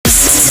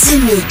The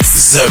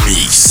Mix. The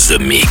Mix. The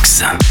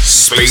Mix.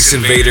 Space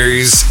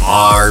Invaders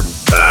are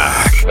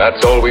back.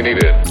 That's all we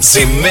needed.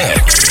 The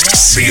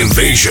Mix. The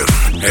invasion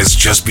has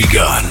just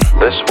begun.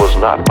 This was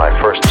not my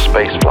first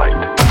space flight.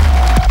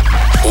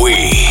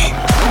 We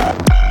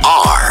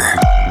are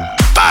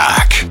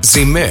back.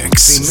 The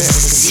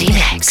Mix. The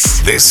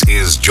Mix. This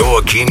is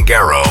Joaquin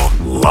Garrow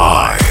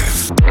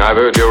live. I've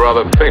heard you're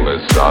rather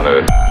famous on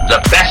Earth.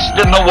 The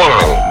best in the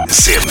world.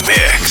 The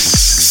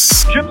Mix.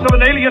 Ships of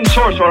an alien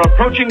source are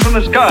approaching from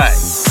the sky.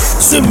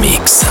 The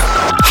Mix.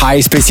 Hi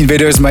Space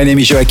Invaders, my name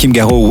is Joachim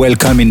Garraud.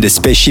 Welcome in the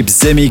spaceship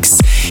The Mix.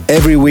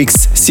 Every week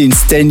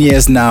since 10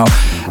 years now,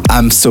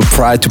 I'm so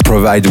proud to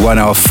provide 1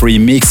 hour free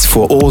mix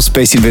for all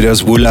Space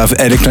Invaders who love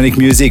electronic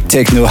music,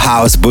 techno,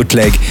 house,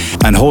 bootleg,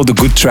 and all the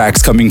good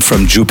tracks coming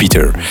from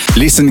Jupiter.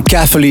 Listen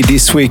carefully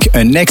this week,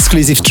 an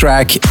exclusive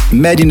track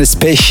made in a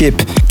spaceship.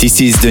 This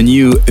is the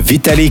new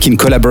Vitalik in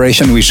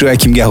collaboration with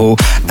Joachim Garraud,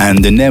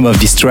 and the name of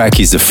this track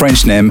is the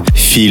French name,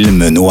 Film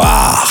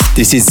Noir.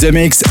 This is The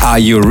Mix. Are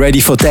you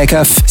ready for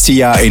takeoff? See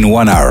ya in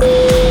 1 hour.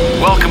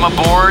 Welcome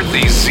aboard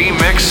the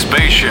Z-Mix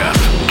spaceship.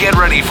 Get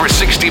ready for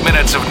 60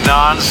 minutes of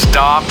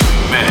non-stop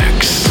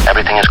mix.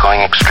 Everything is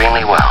going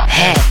extremely well.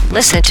 Hey,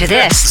 listen to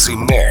this. The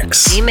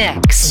Mix.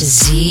 Z-Mix.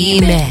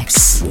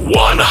 Z-Mix.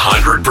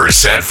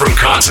 100% from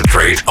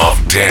concentrate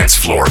of dance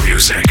floor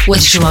music.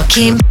 With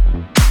Joachim.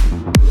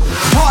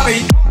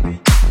 Party.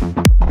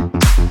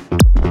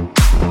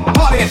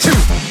 Party at 2.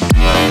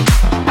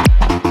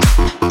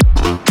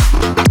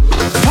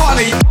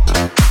 Party.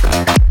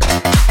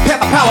 Get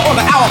the power on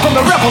the hour from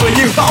the rebel to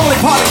you. The only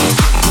party.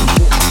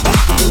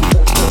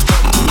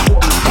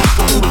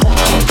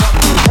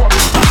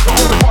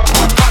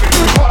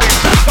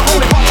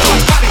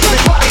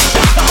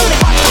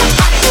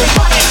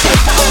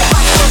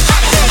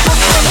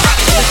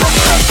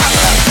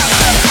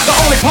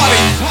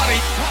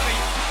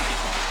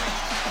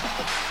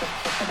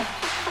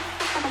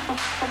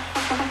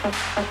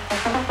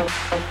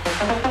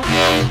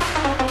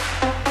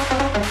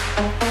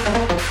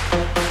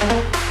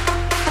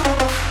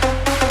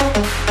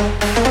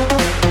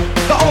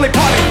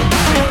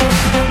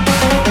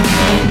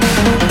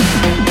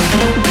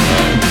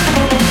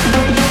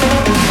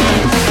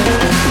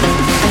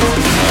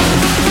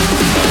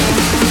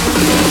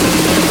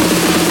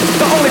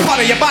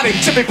 Your body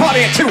should be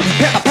partying too.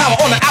 Get the power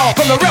on the hour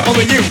from the rebel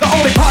in you. The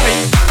only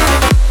party.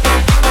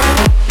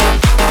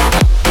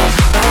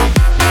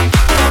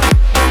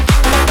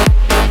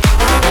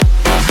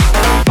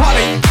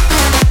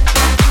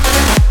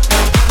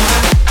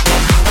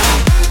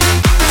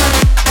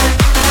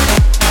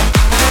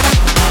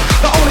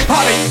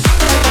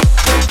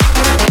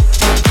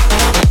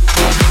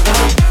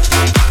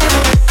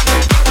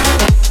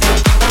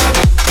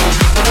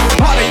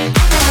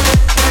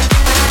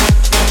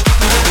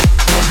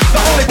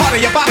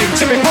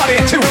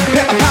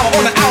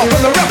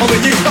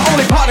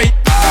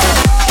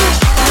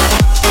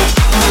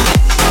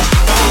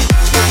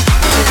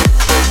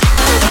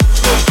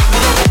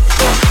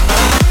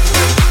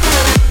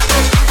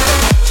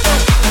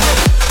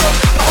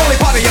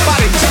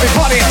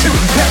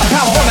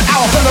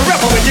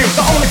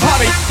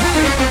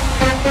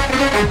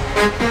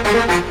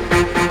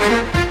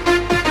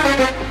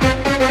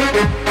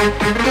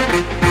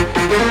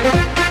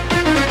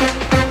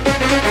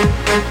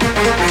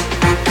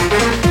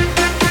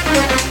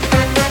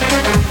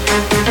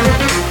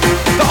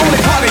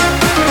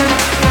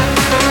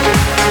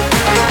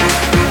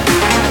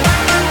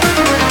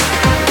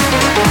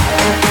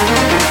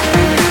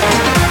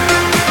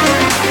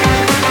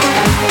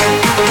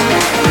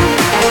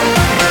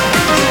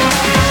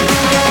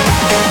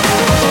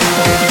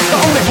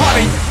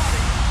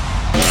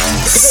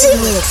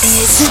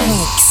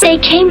 They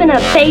came in a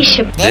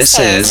spaceship. This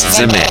is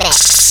The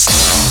Mix.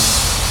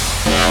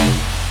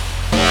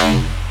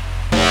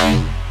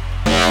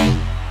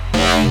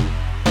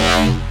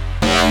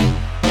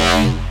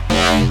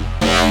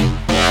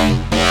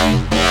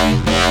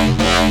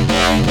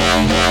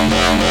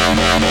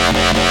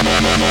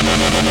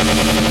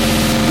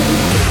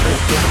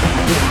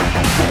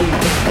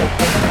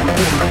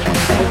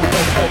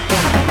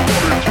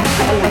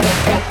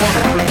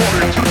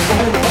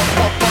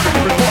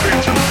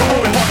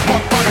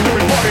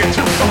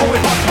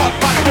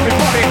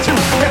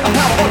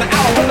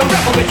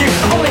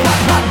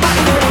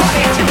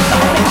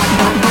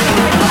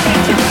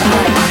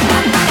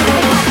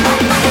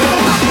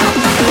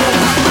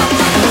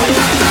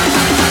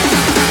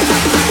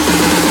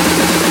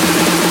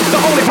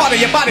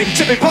 Your body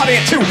should be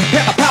partying too.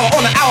 Get the power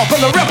on the hour from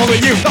the rebel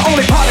in you. The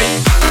only party.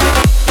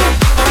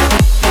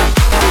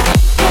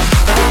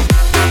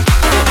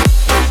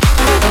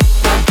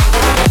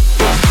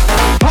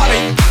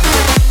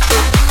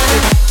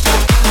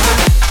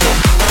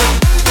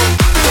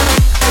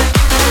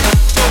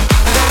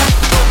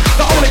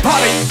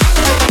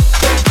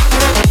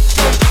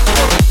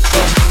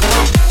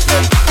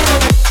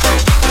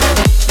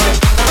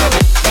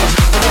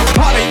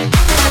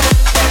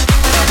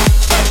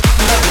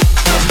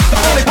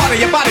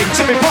 Your body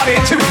should be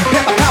partying too.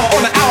 Get the power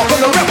on the hour from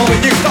the rebel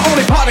in you. The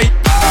only party.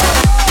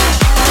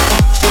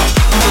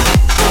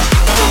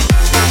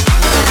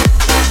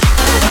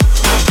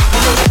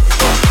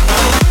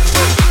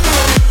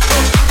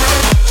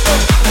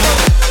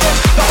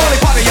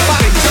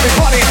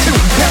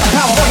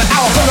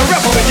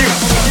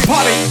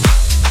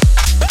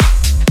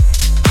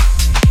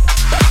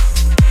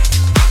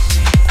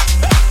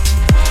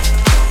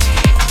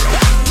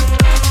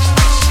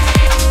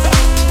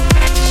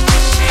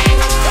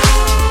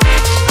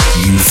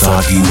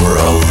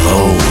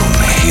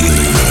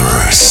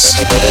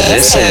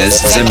 This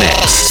is The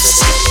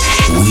Mix.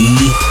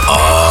 We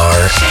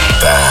are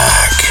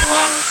back.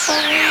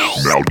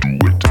 Now do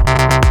it.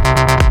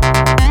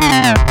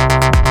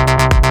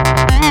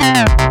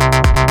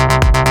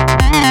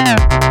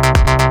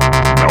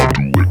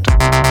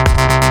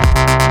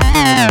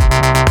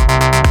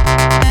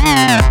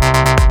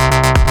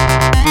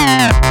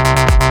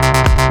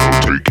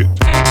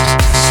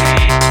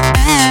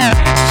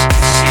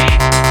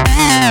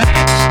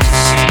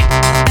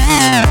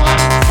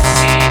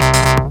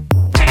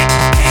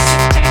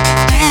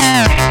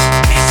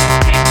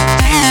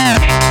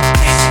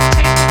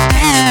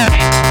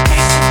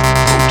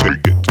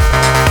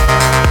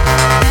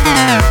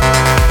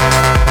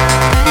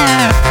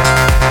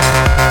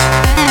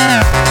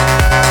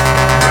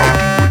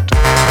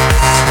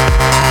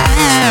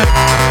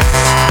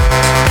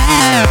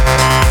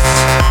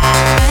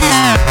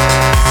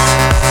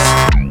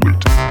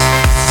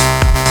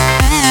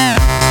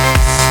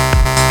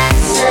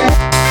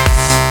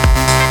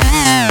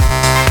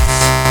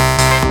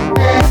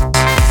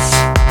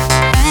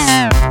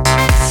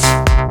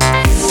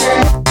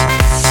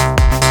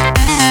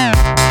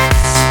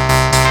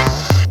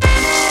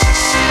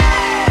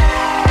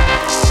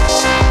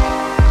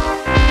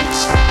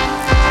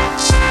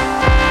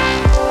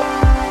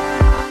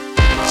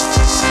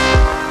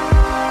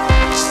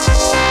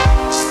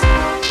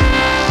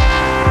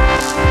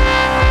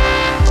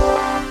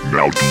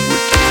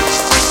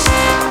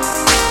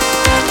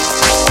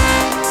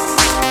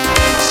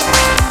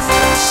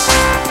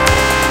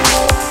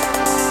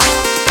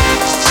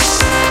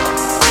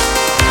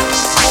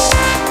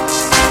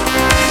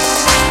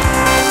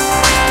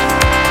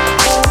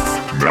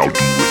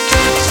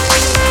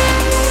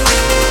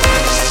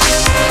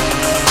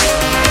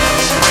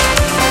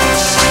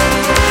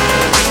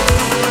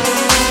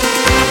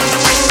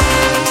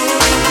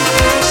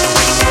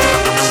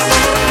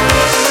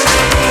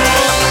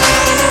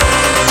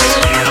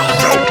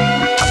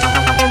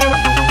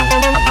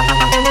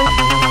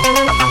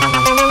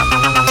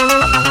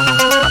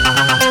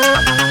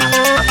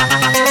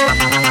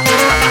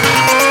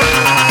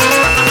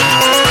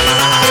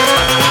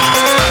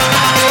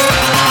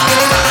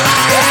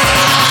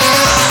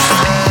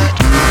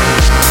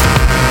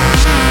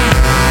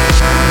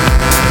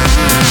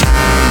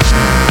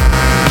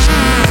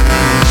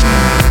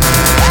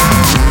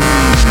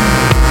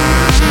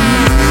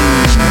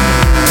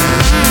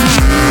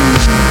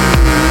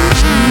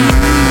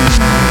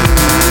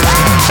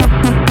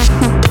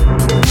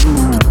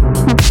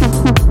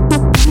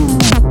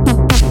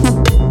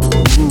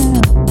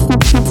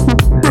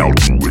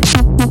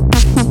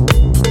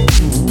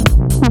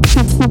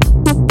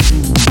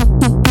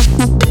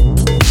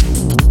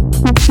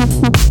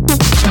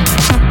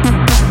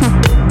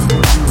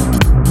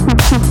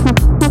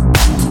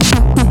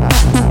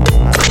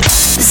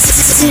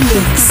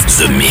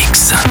 The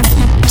Mix.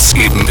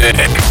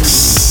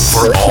 Mix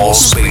for all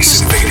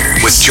Space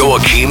Invaders with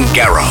Joachim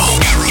Garraud.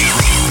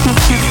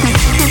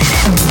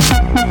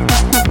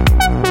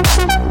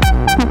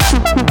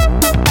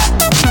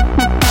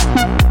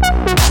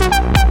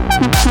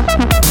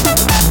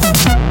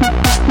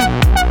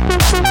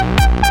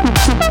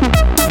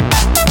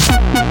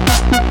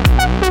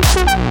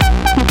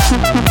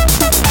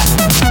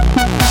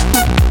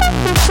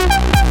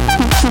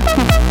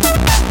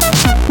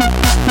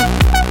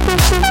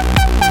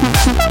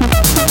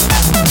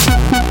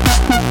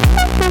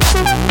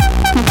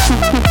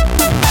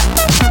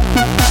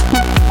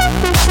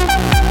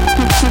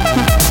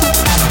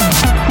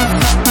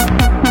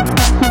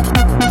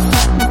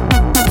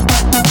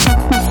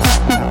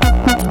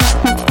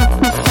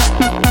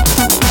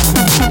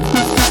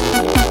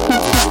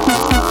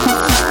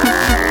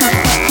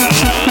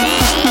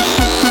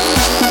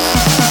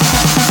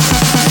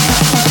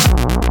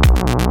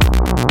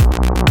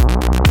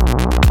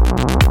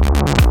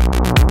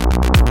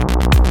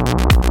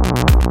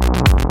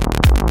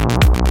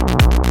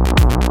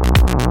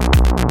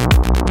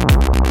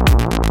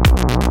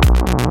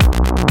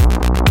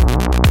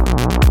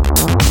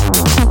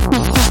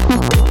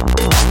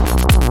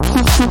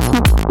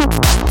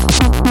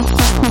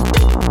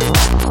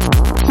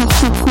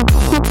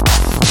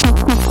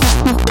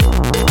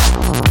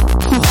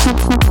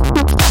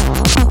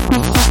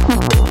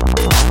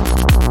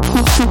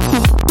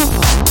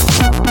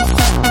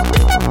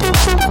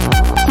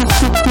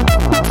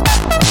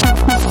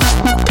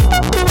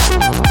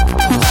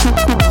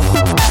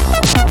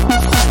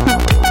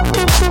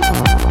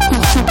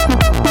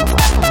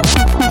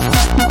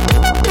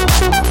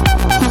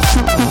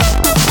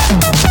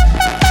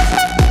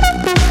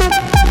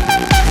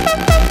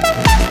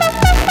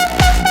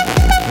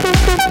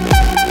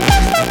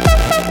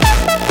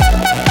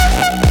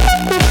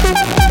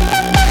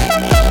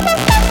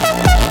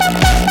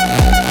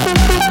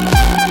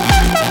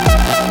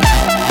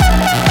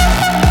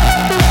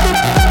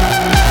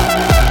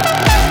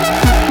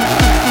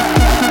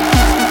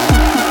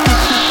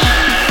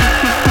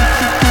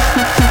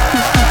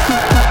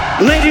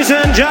 Ladies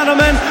and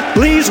gentlemen,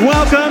 please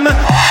welcome The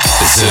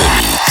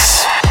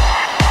Mix.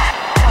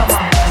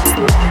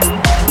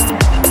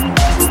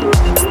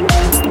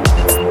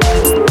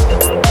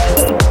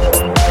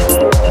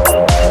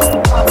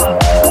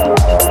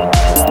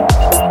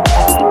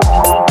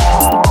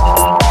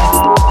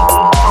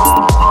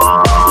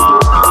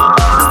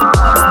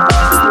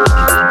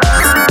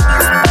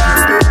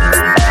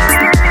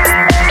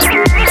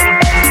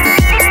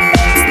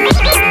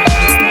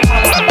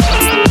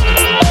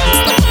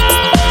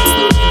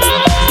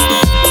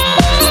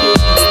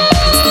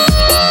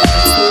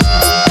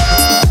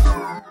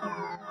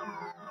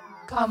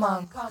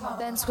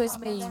 dance with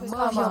me,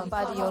 move your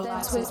body,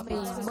 dance with me,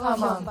 move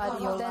your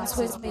body, dance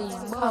with me,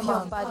 move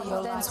your body,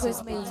 dance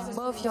with me,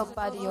 move your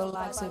body, your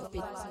legs a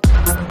bit.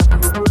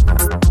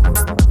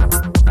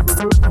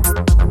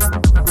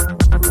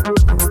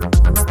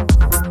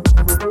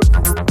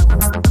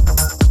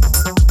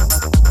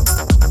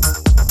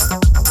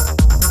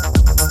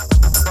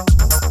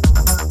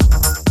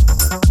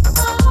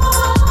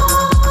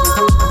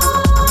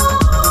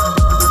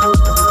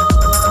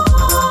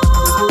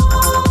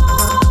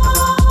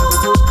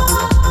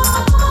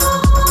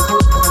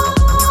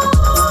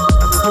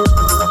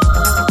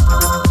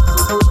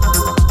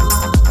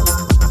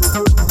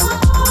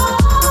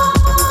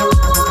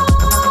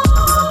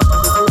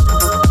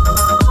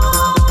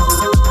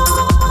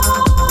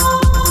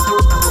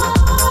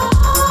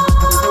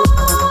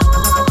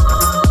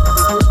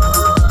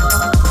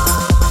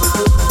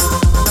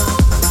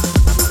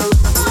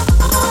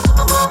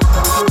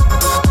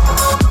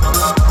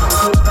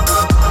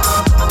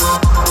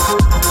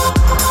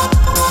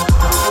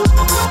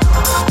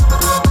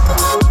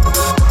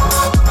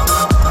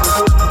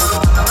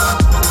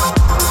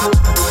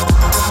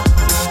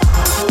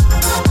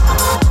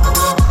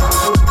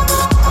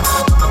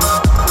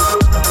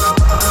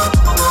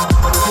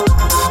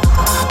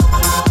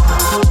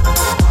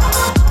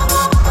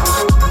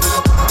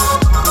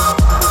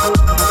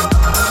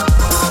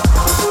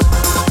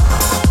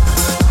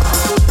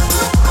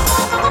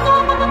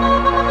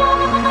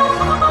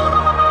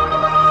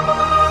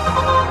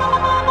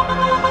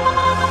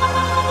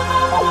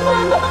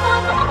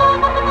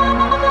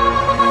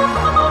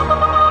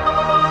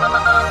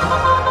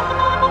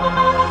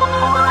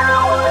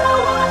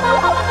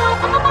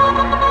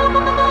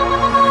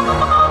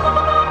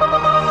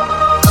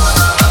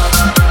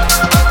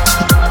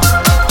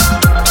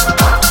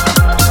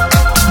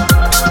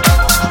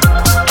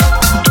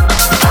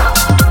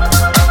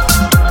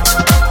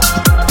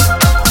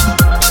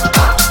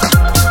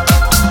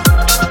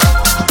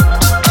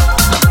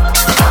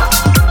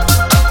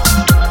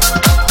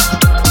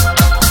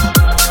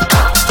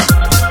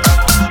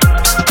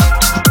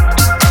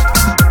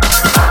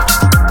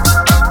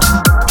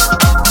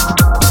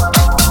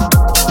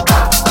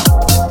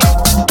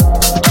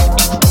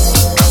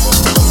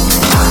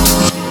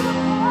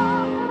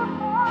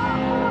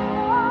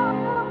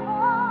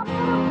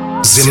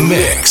 The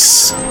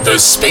Mix, the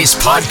space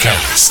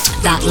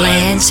podcast that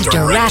lands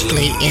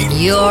directly in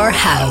your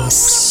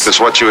house. Is this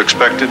what you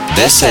expected?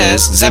 This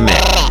is The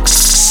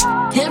Mix.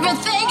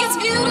 Everything is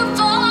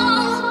beautiful.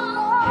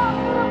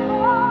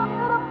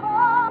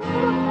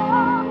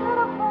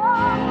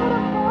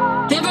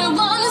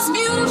 Everyone is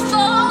beautiful.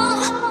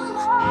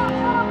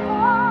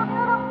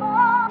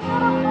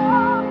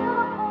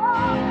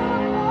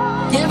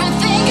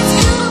 Everything is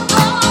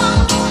beautiful.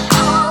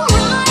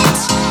 Alright.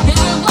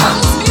 Everyone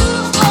is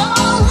beautiful.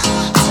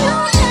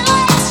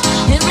 Tonight.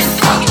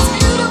 Everything is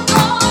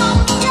beautiful.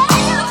 Yeah,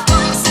 you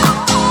find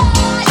something.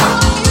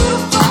 You're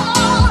beautiful.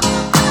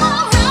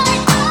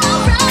 Alright,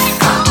 alright,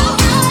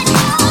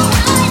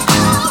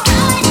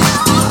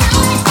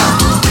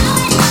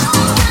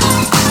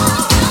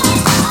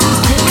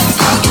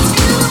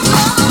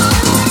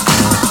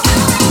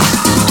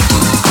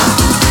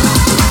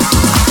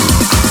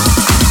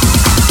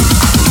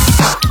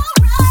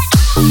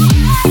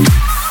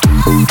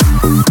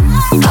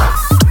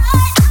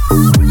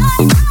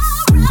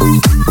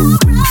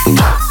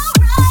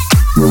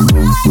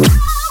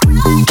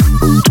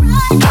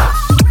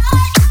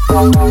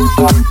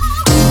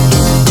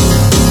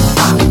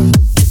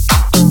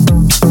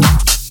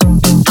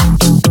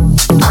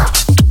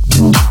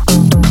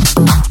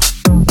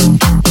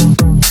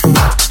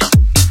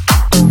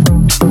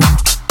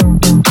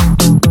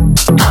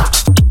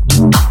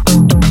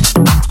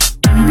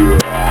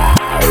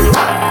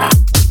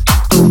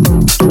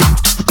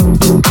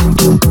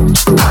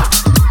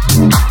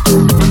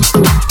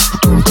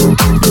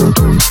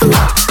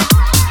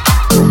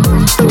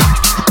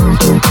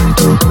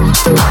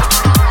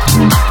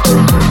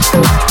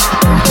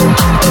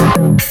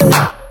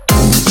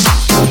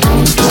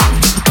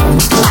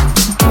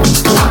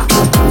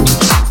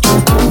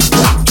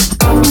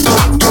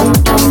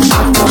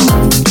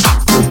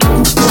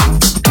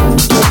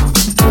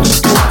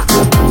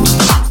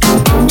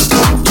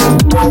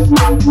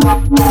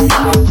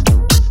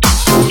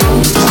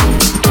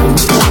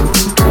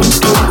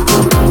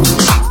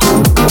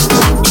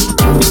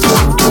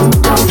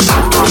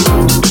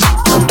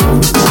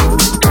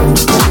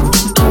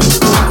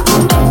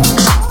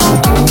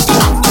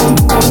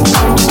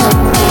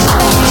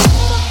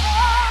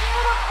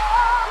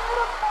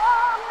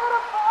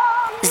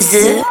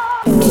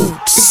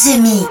 The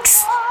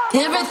Mix.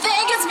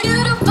 Everything is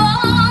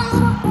beautiful.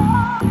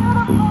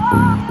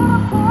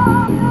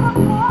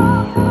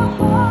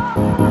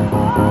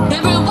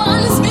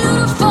 Everyone is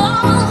beautiful.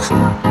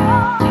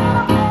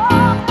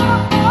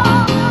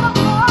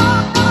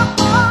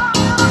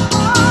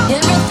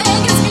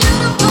 Everything is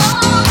beautiful.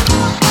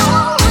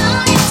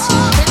 Alright.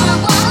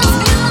 Everyone is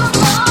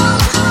beautiful.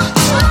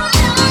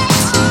 Tonight.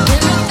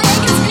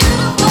 Everything is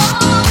beautiful.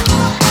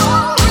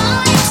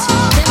 Alright.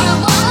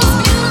 Everyone is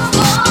beautiful.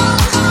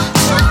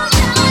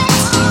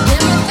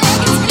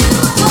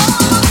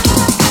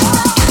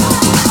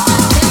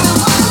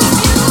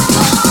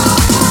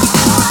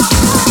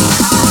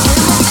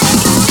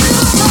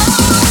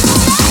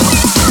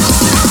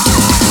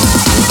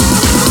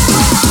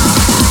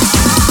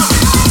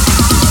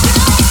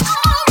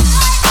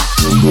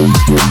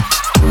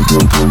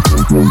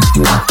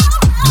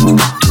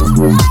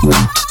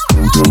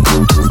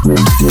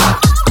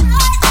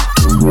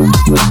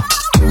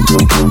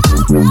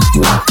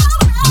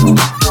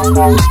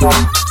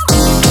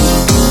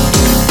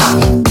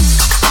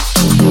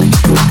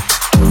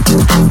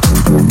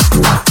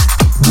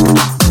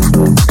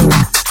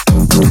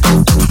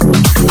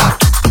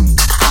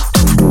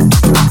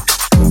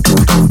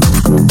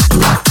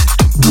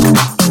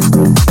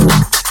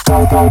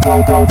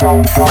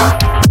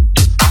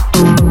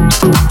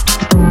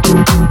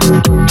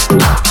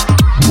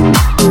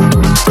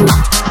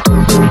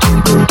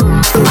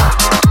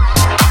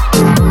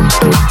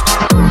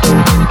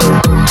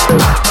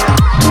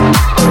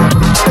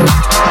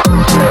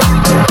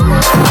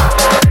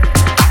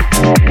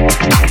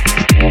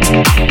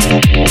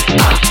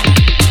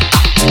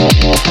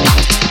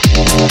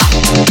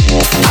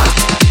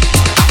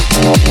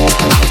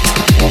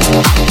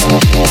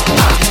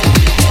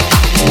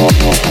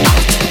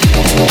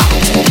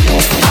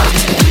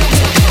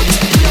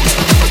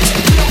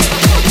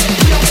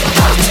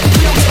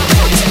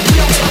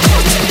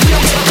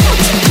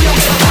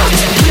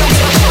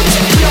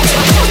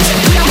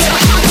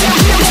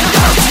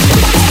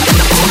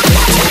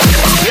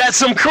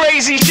 Some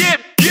crazy shit,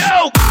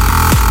 yo!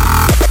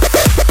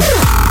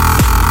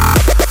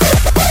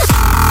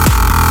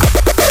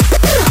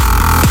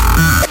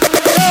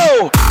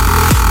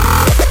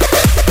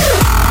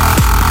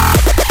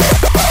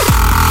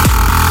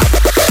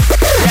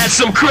 That's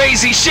some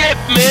crazy shit,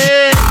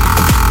 man!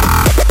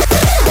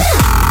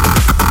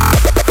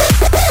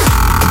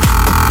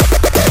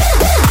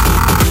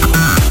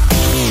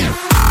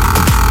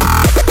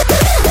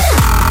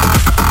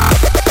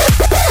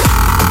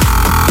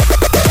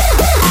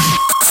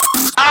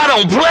 I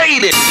don't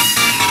blade it.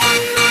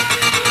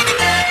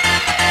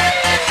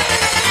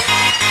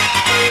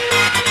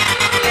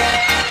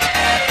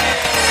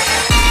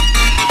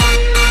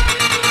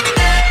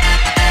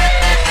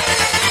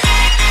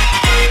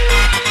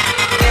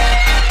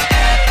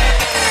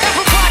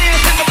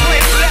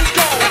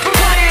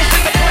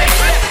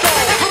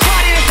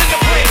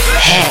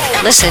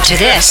 Hey, listen to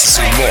this.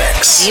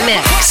 Z-Mix.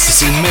 Z-Mix.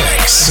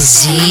 Z-Mix.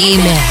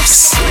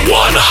 Z-Mix.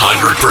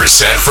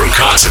 100% from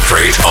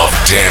concentrate of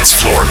dance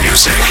floor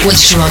music. With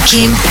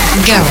Joachim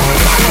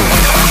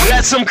Garraud.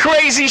 That's some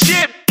crazy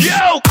shit,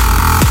 yo!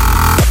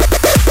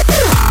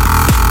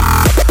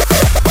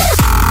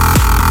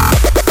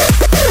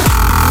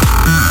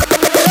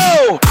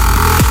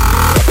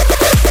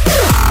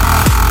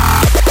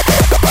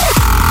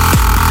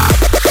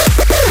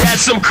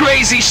 That's some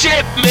crazy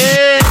shit,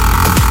 man!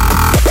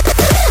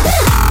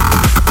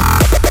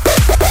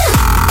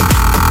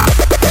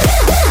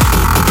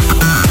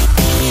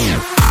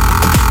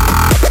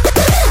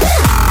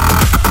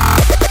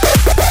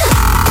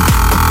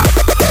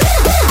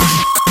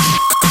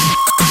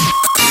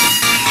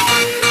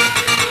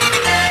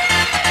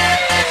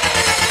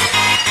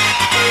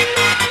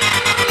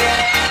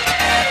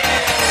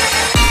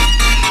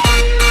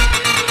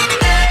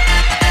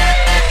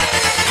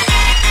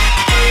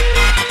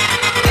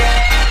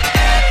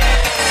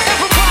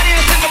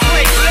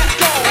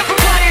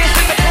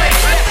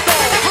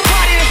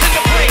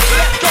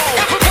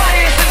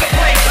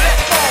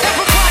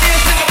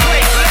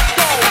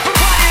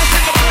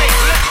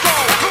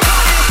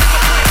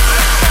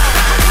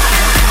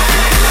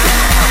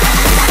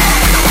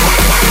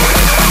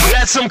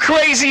 Some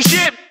crazy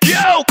shit,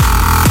 yo!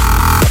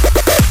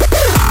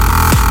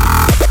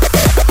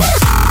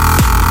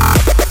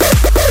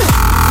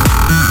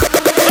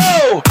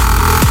 Oh!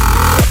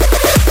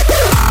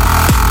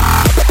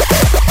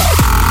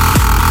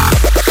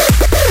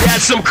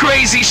 That's some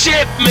crazy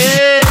shit,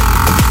 man!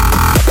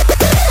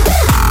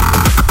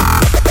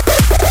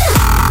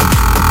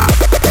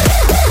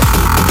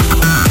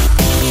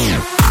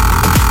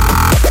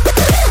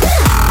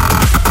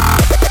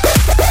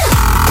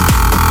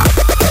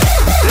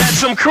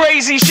 Some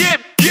crazy shit,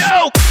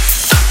 yo!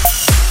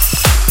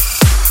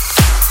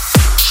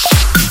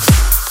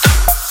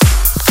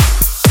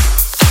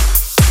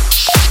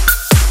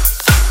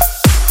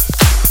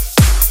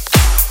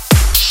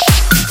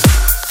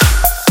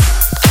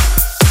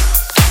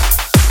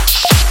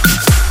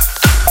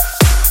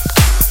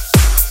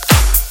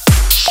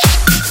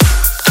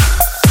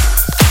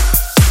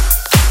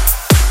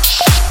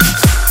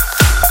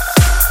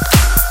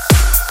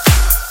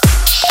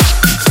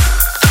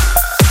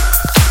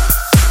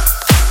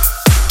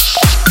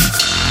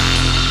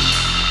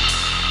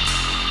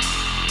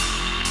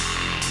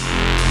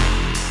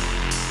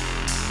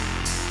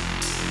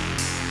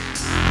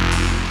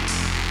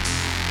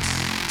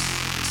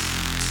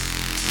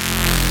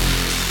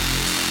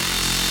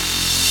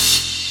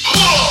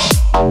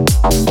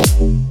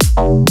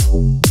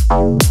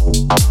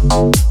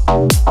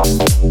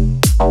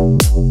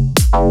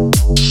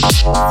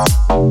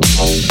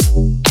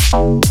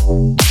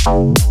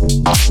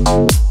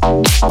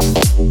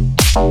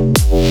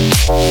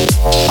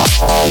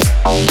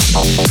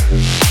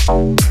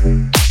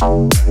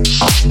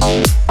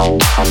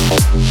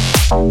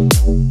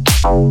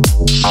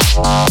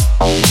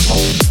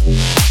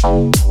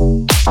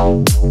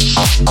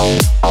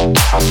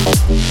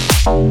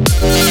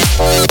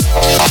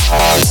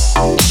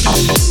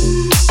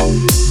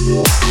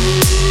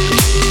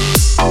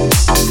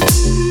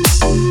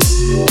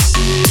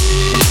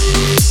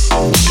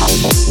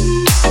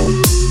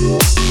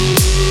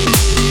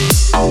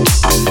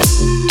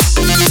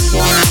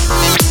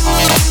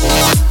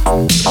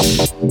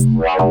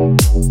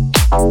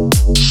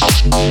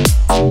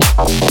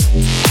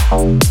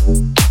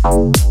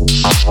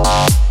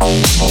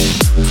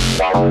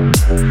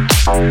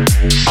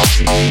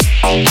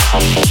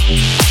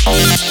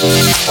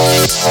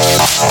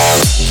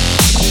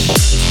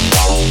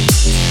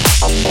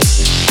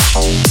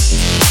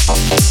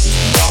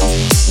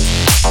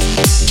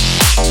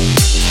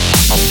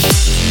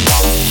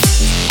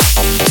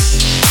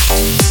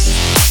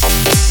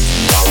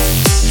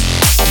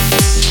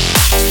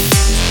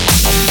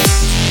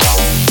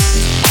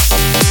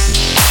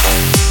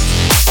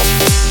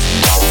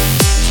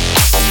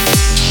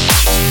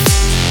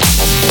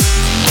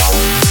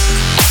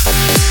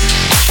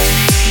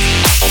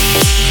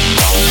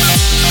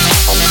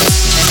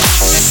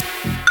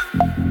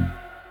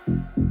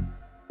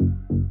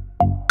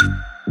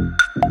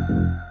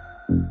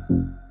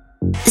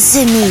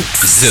 The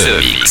Mix. The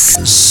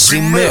Mix.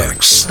 The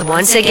Mix.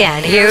 Once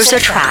again, here's a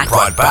track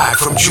brought back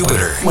from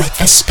Jupiter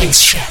with a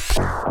spaceship.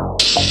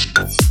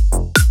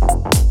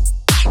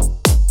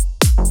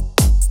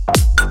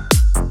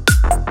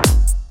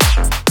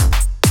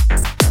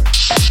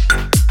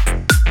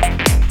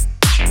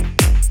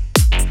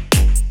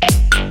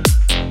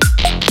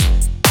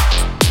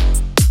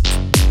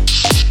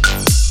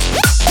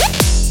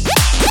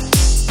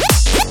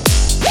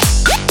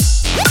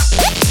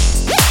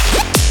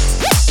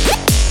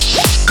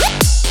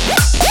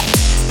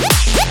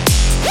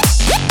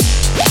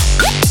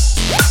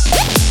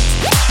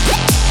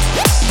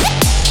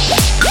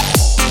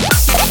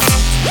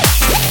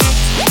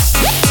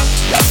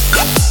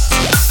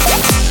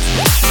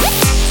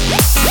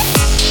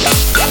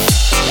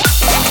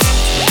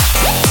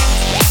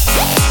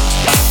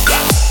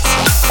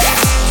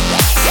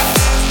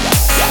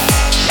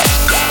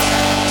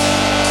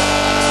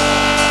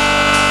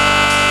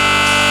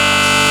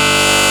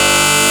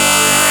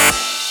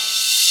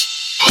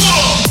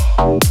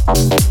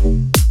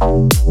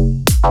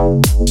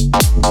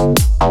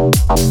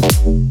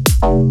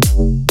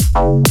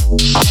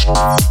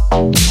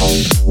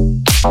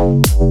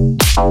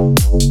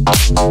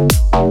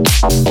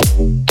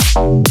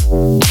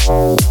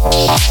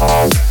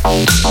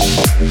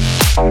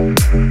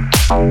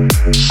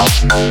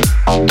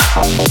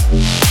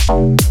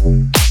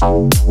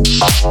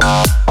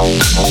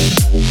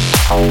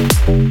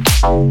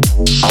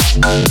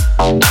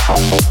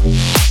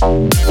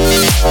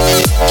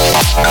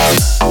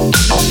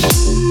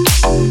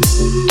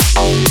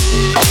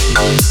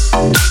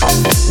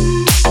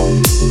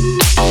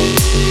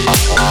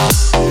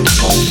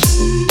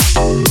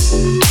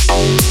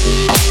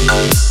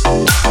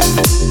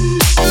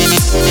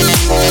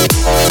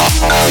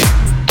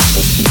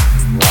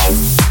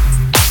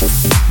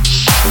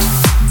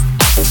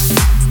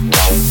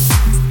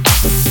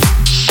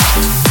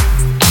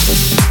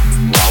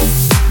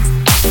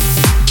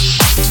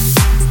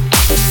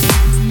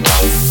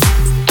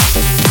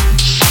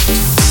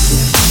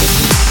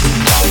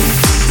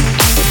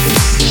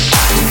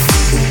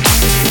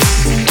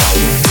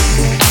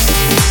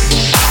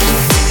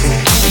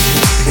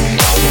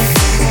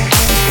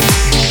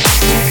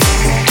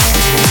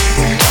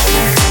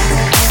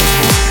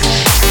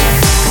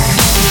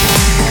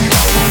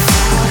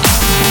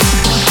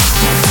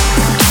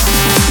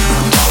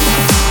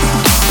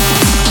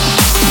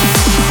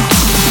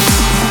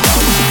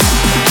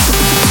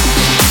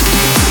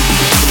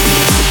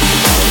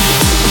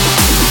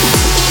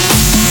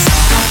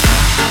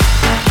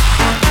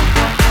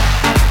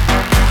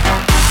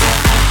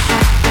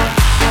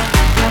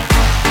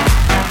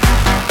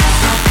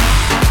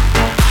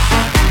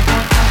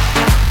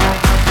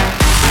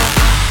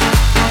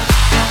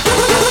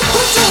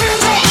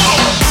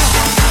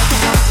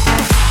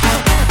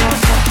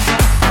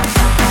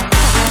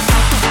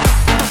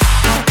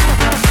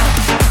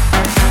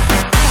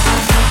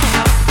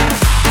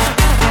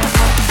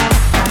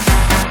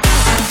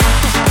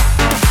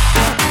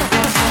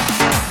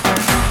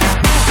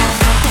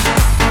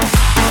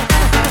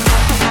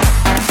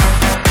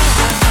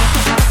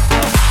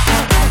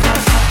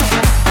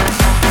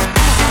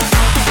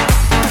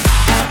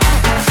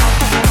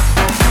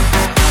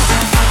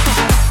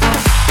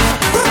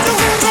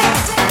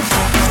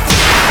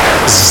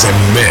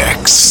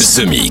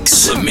 The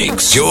Mix. The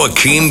Mix.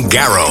 Joachim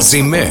Garraud.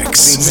 The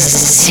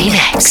Mix. The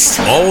Mix.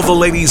 All the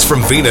ladies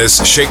from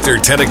Venus shake their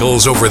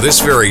tentacles over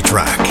this very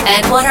track.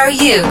 And what are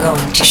you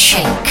going to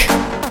shake?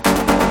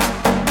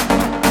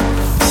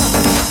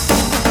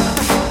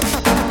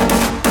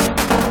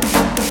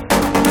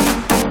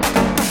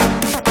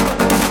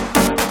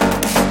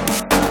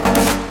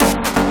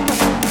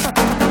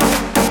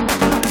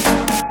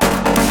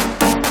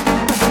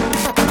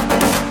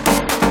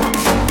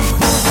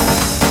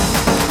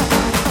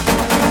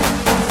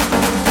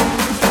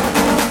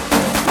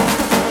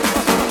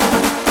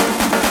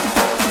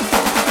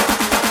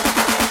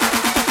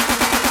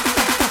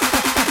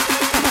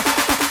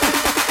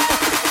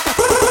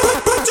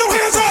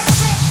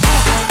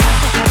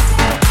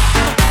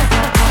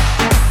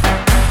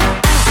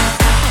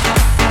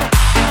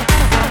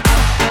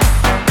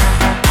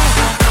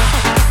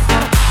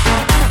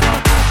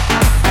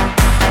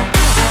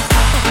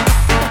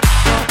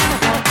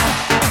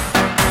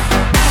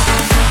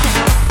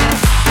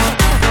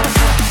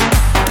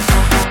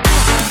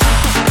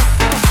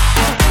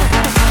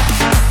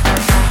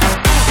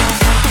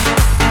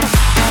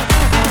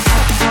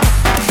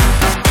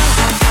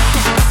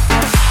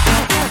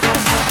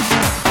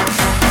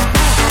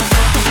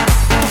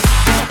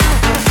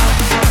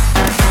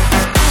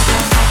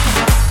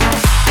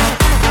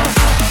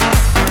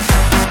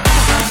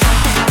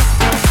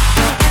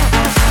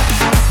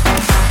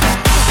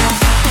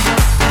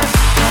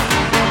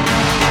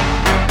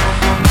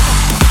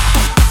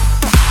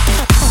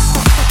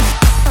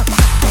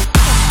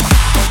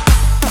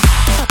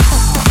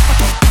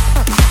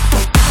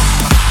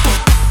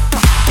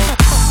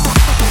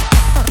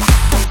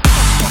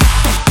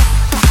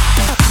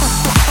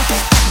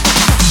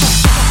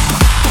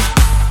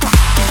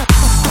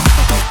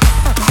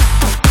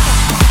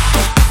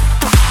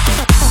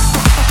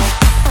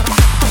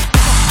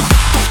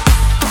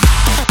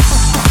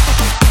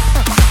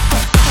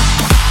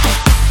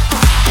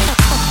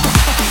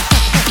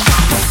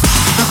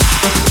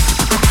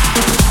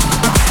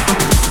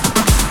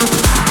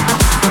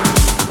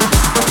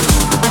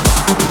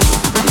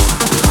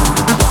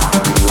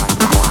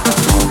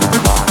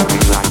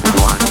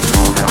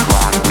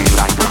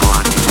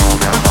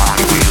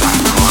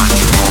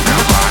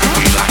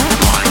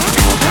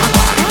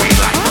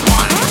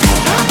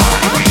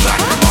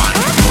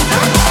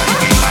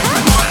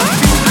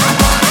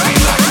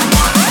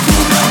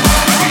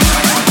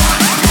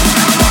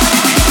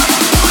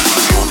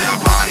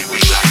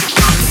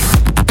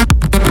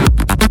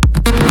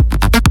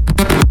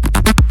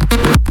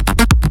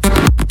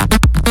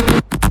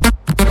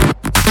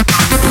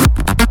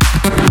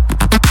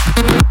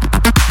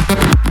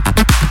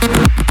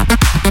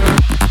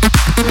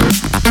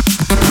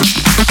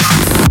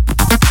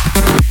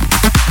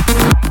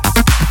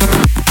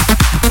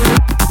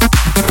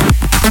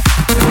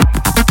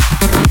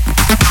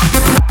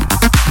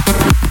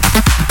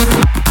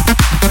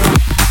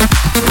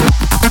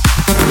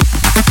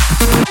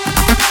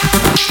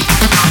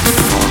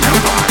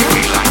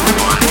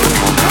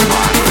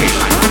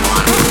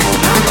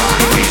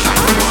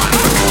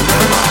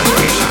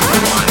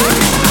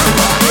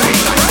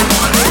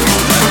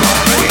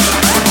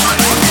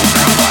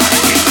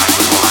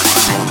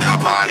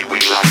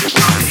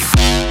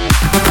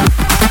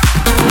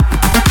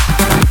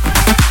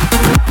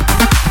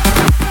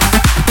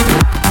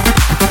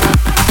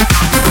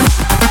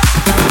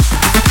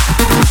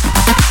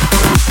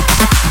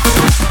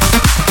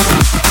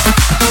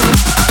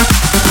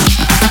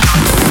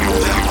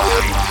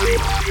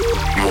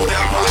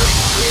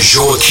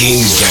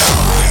 Joachim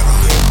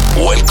Garraud.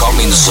 Welcome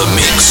in the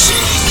mix.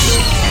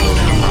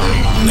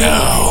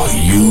 Now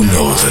you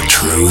know the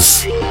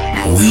truth.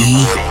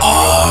 We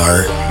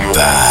are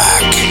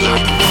back.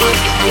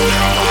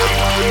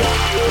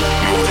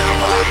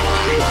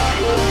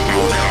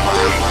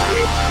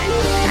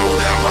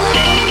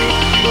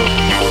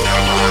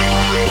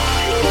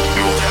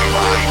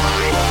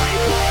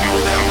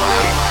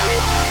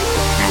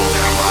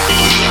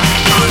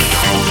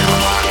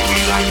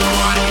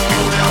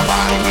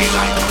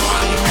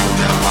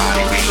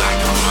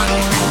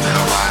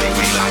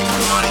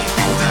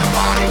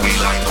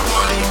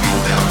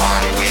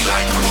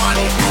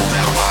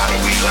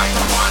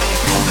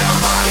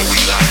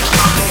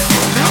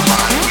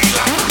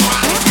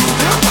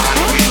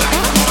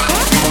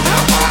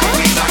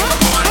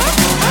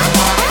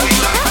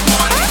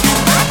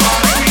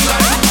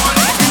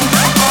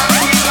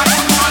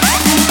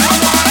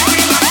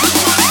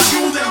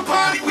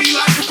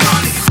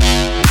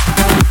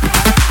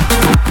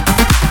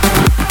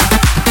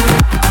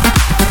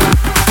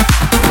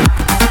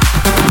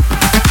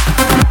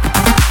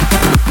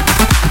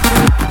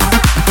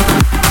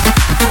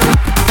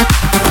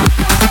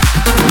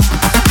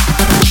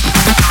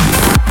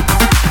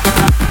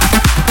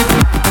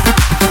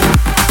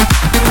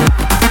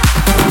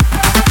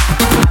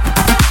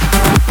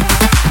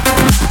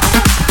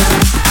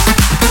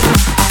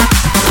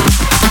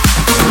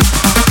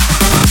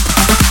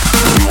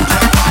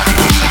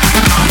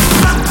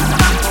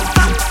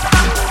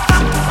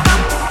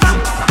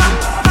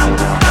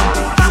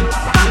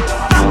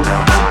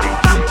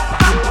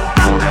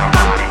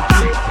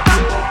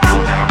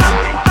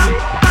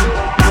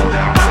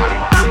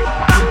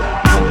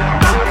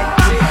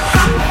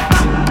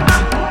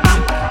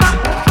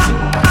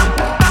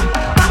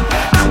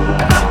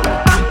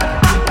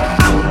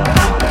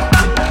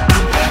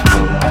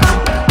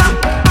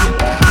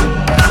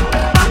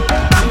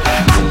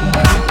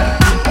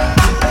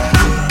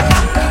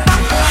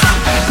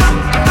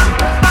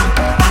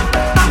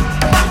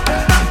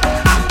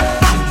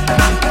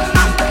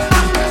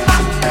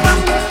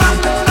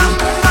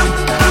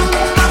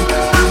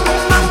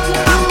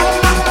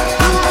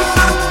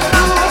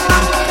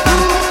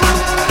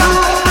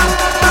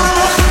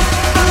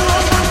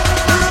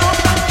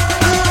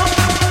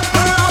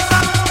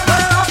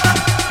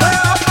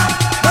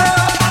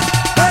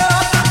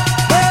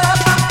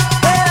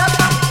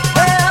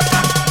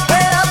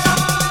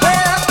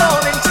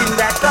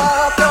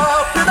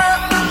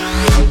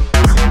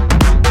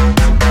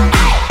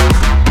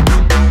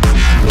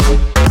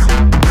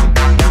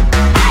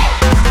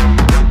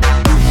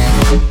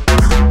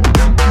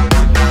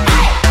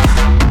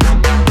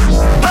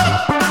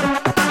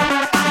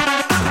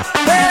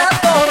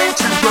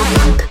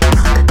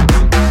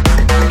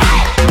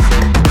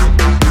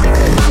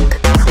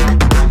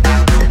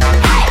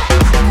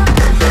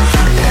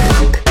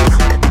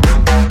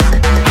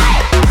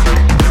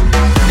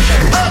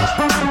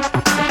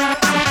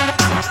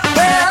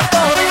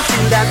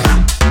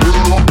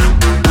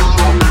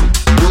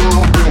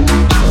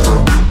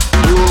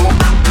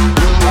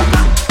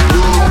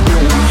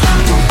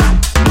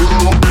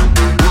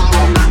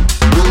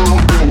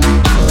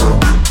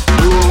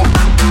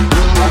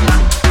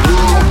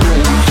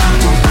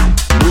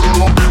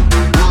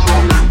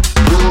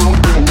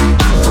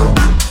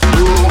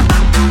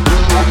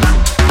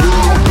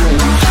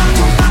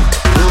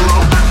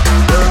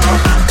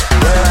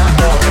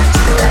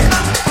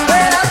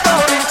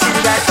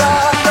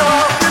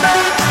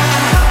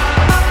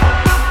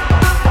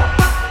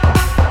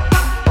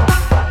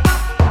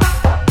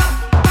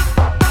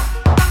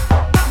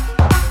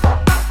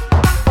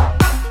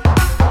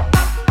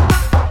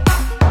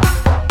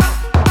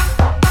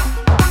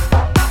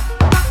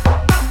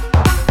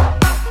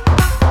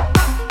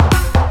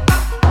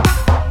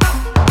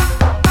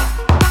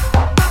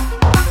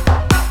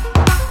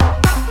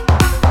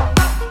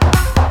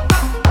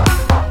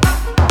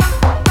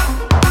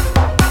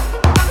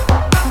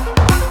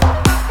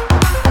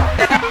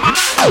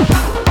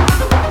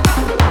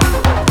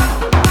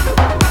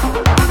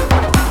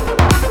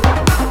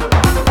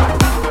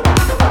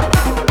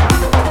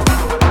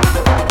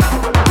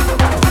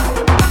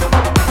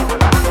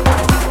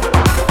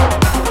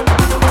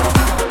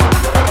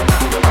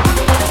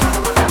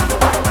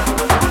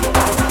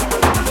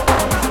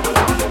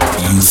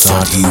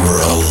 thought you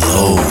were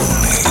alone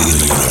in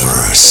the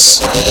universe.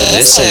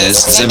 This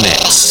is The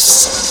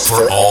Mix.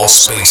 For all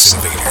Space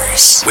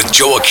Invaders with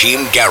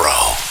Joachim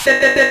Garraud.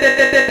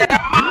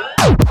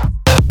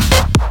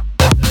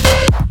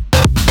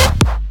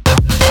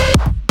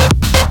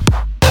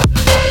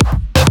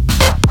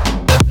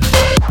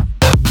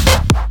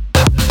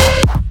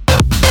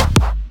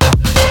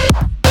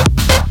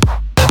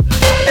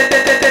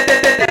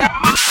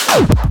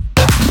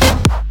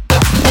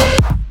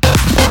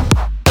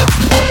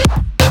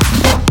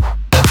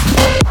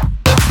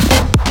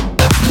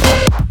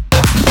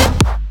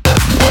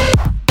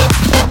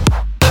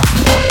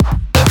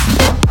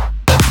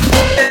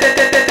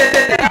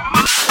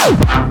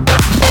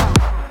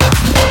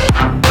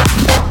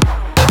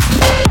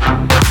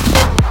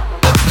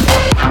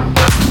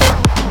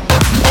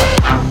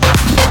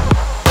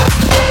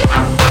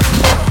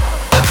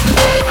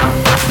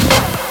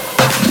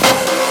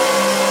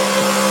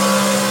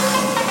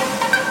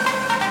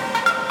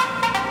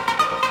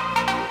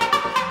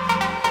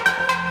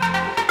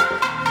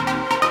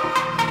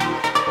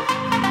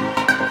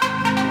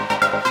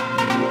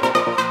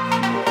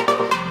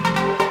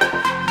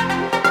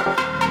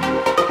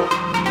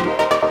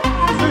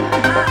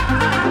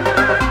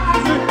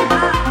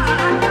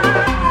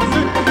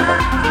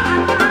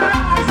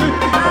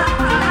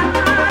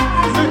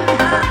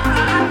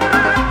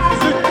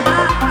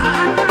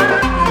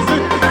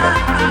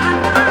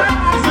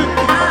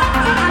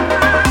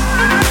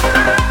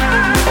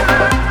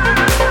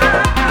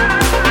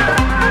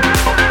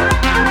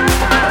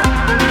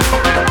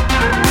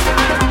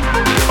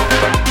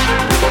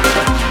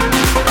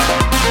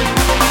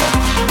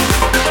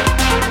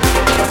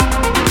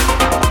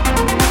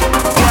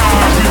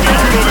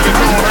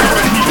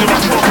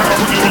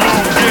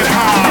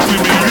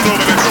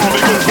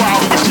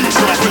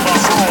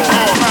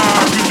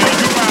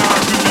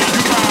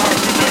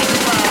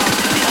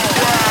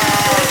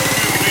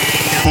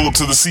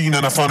 scene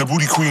and I found a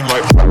booty queen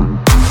like.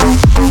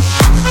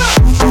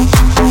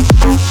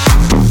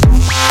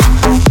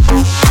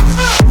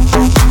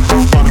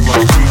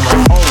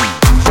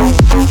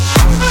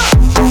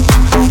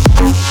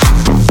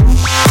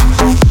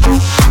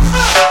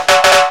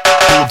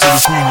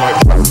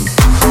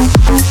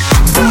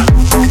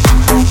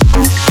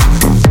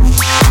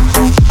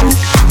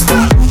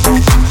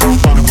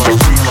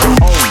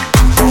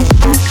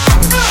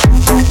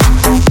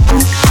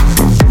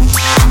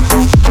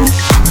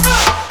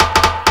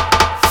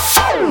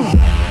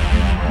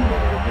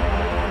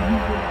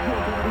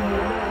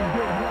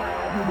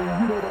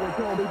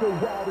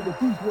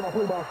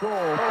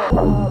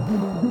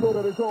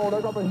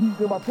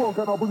 My trunk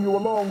and I'll bring you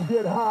along,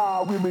 get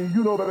high with me.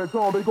 You know that it's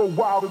on, they go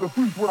wild in the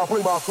streets when I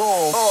play my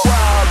song.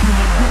 Ride with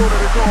me, you know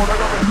that it's on, I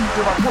got the heat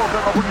in my trunk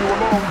and I'll bring you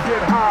along,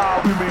 get high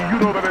with me. You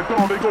know that it's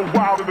on, they go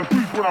wild in the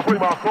streets when I play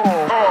my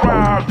song.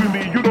 Ride with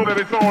me, you know that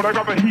it's on, I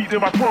got the heat in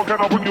my trunk and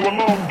I'll bring you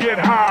along,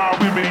 get high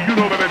with me. You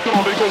know that it's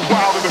on, they go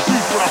wild in the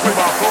streets when I play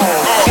my song.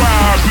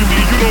 Ride with me,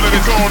 you know that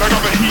it's on, I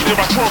got the heat in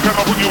my trunk and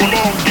I'll bring you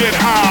along, get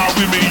high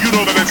with me. You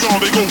know that it's on,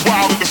 they go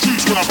wild in the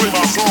streets when I play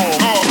my song.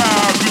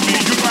 Ride with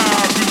me, you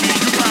ride with me.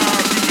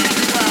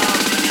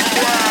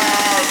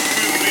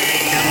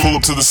 Pull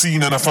up to the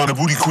scene and I found a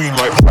booty queen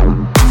like. Pull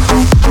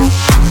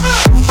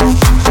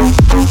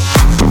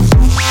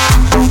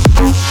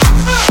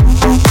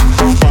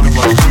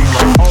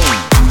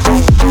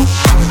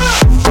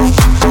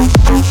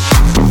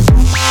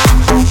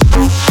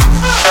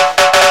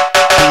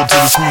up to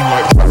the scene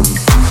like.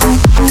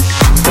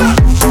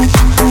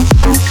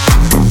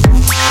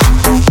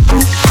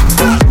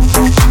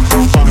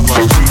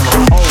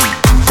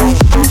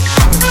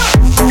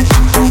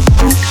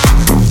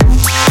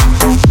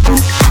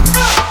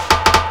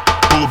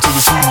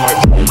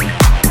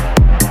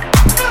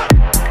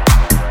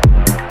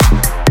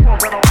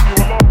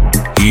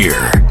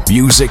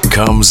 Music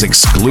comes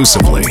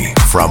exclusively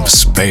from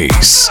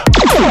space.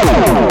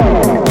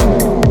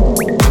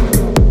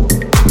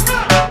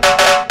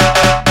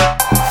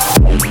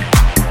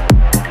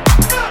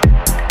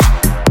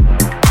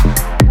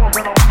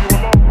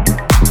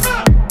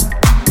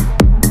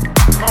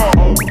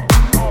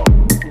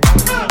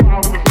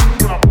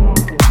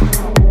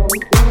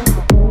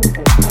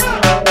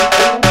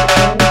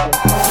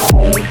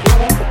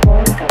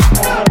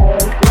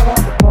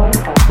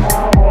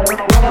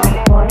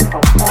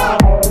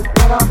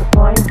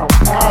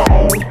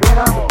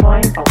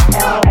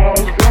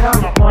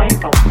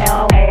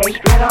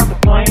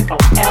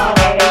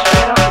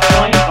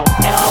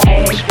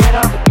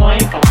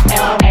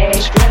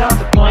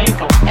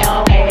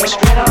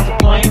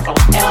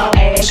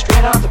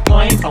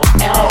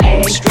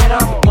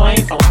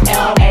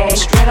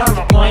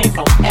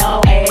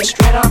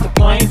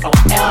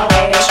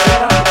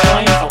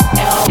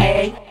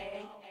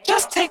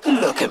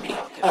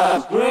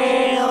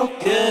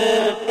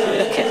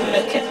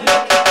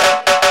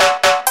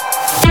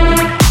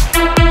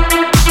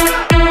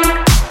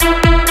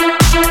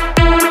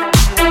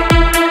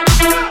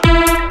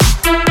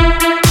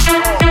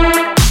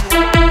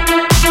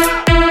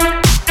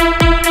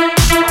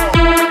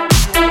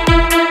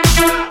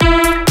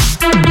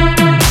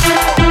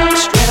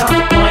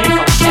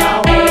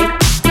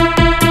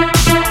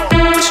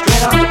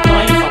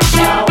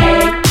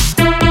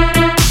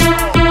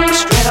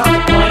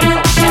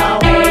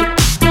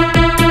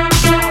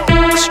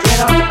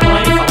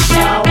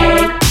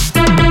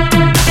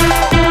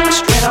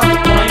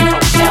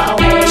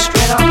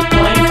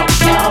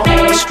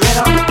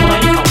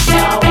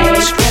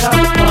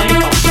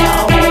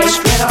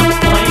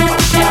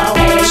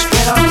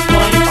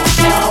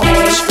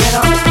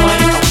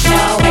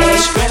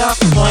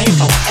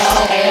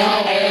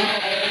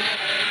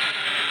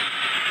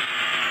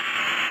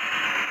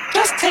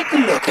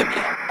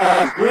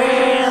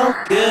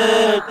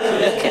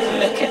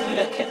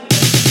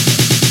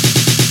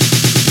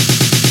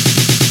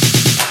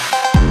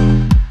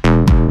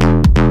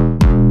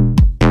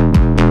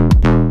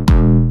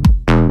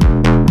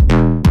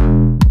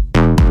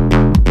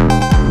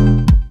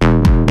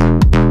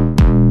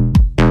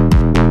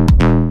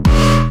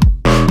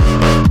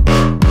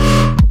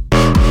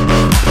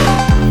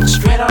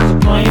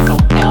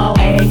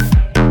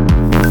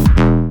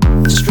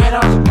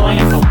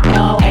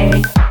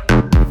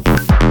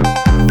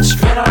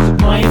 Straight off the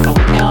plane from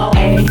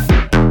LA.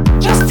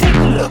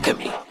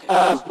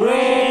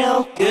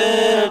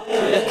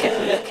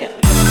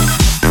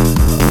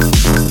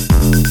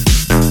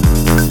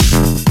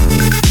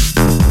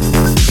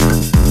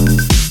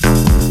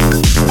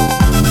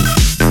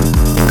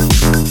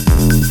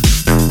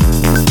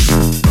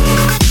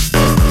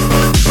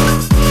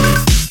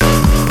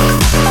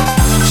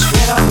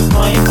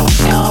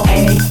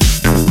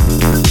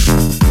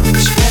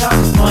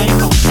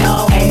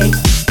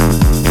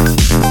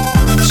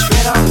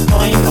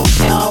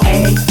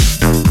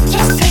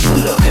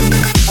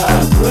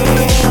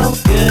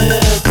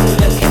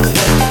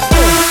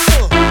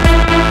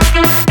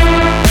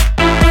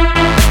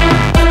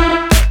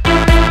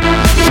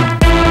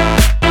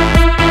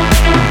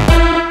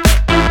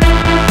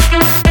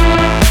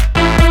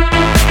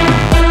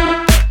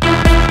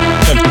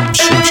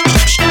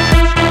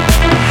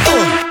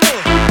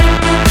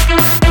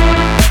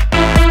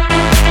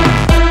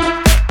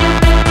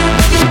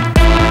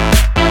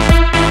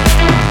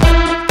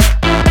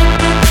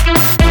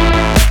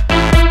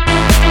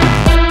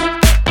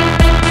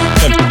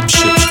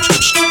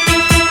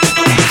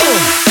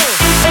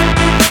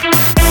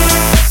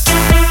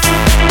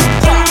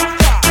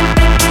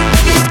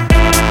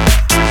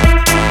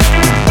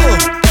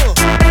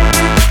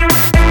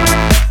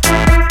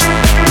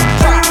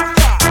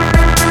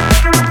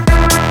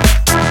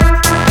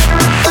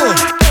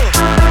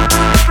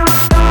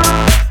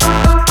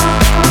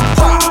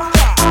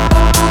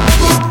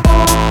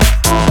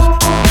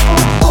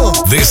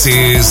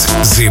 This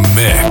is The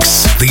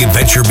Mix. The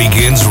adventure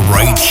begins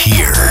right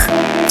here.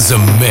 The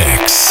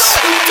Mix.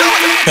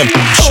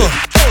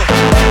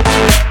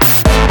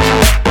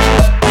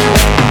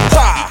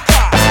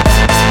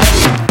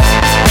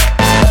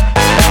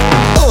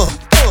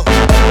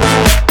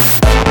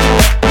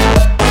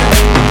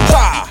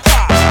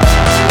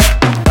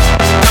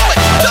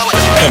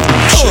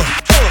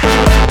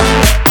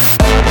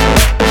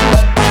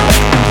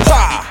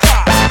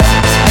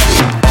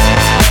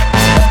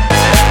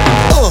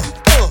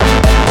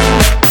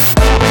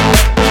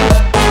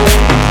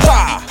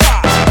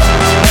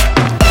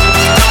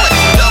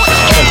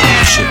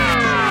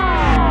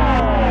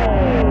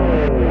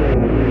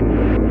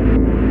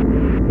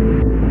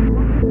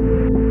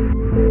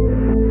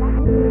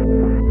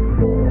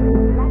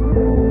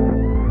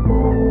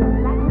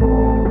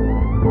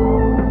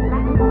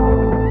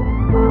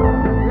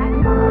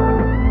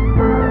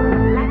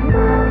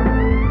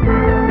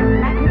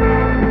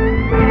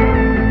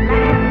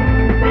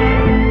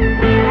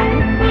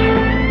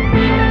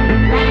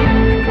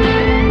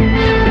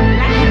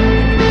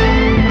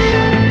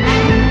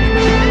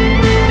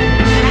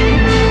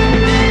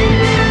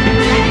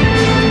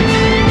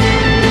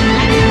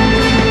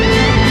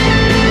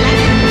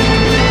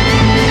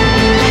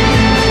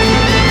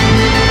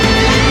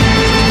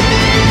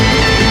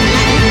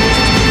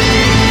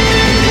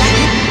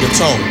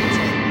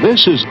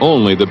 This is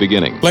only the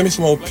beginning. Play me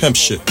some old pimp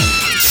shit. The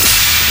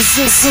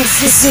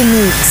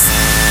Mix.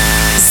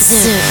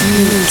 The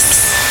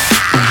Mix.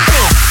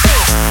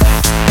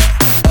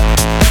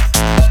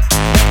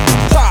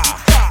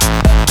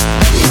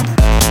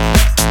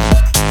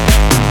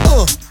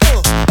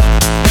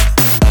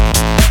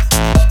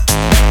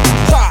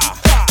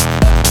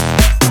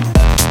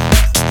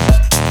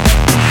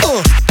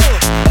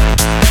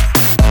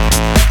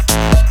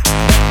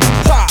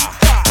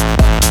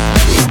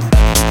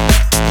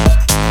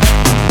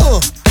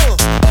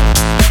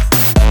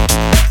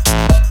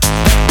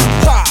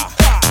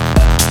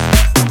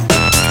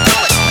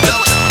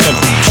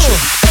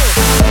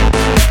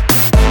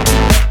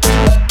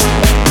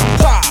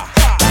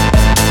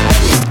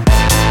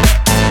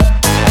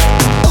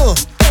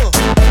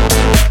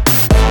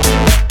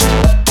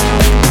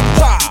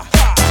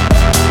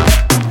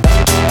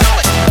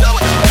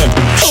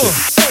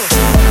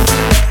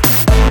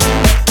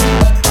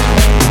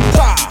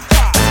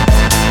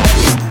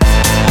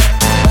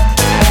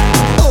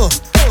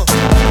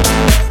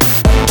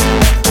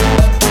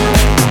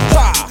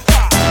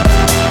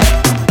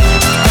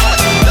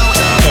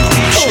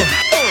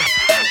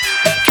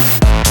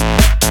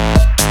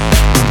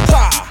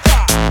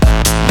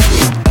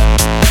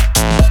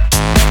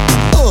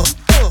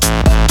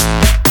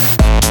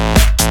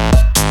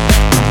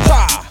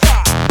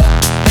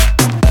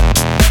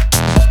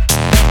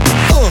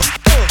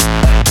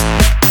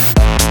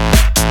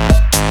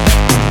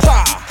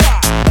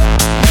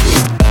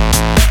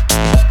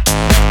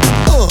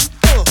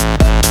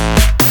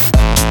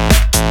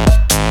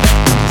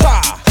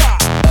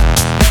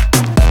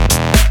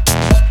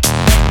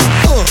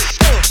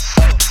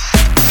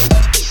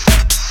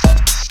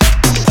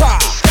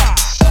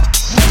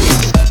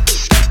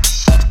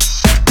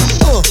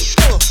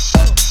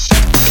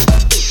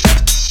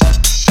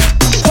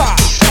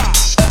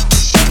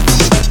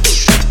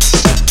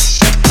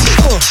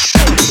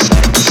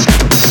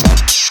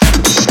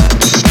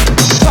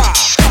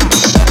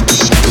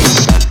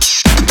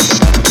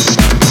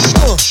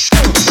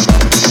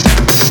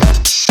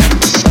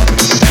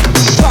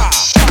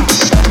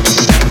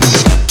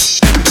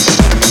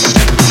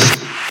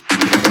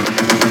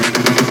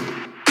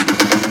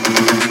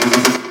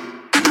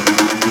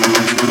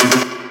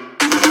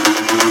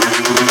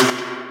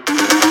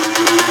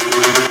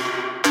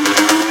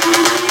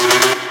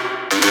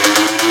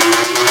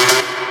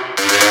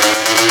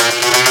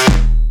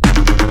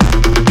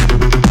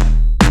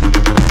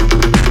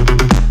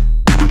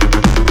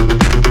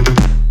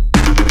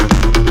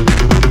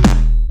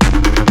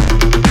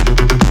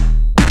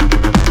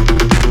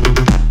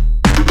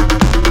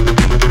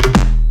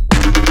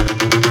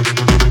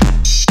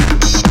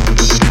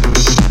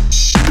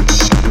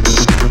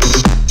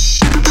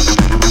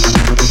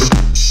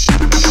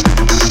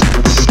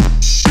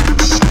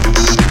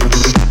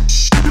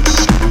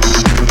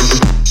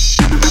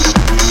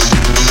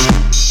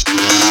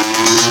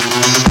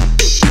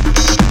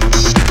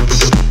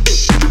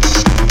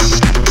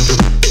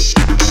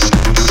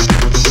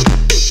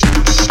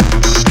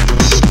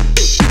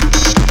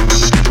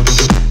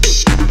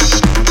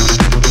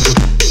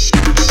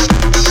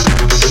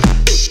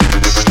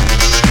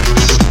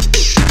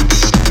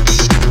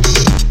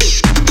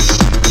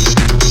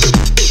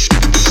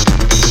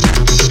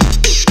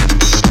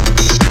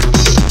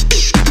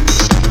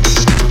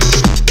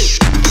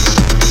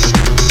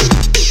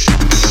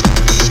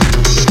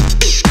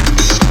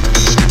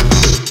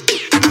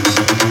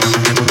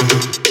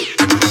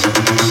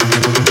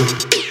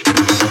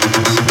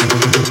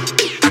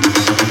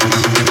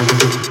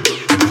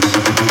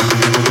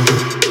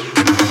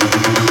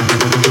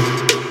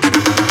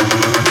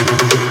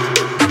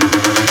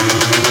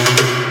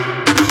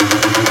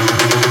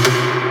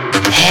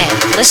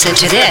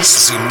 listen to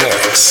this.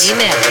 Z-Mix.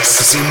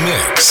 Z-Mix.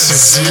 Z-Mix.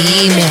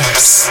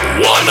 Z-Mix.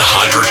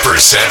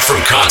 100%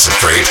 from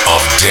concentrate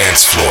of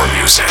dance floor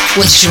music.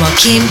 With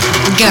Joachim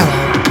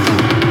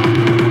Garraud.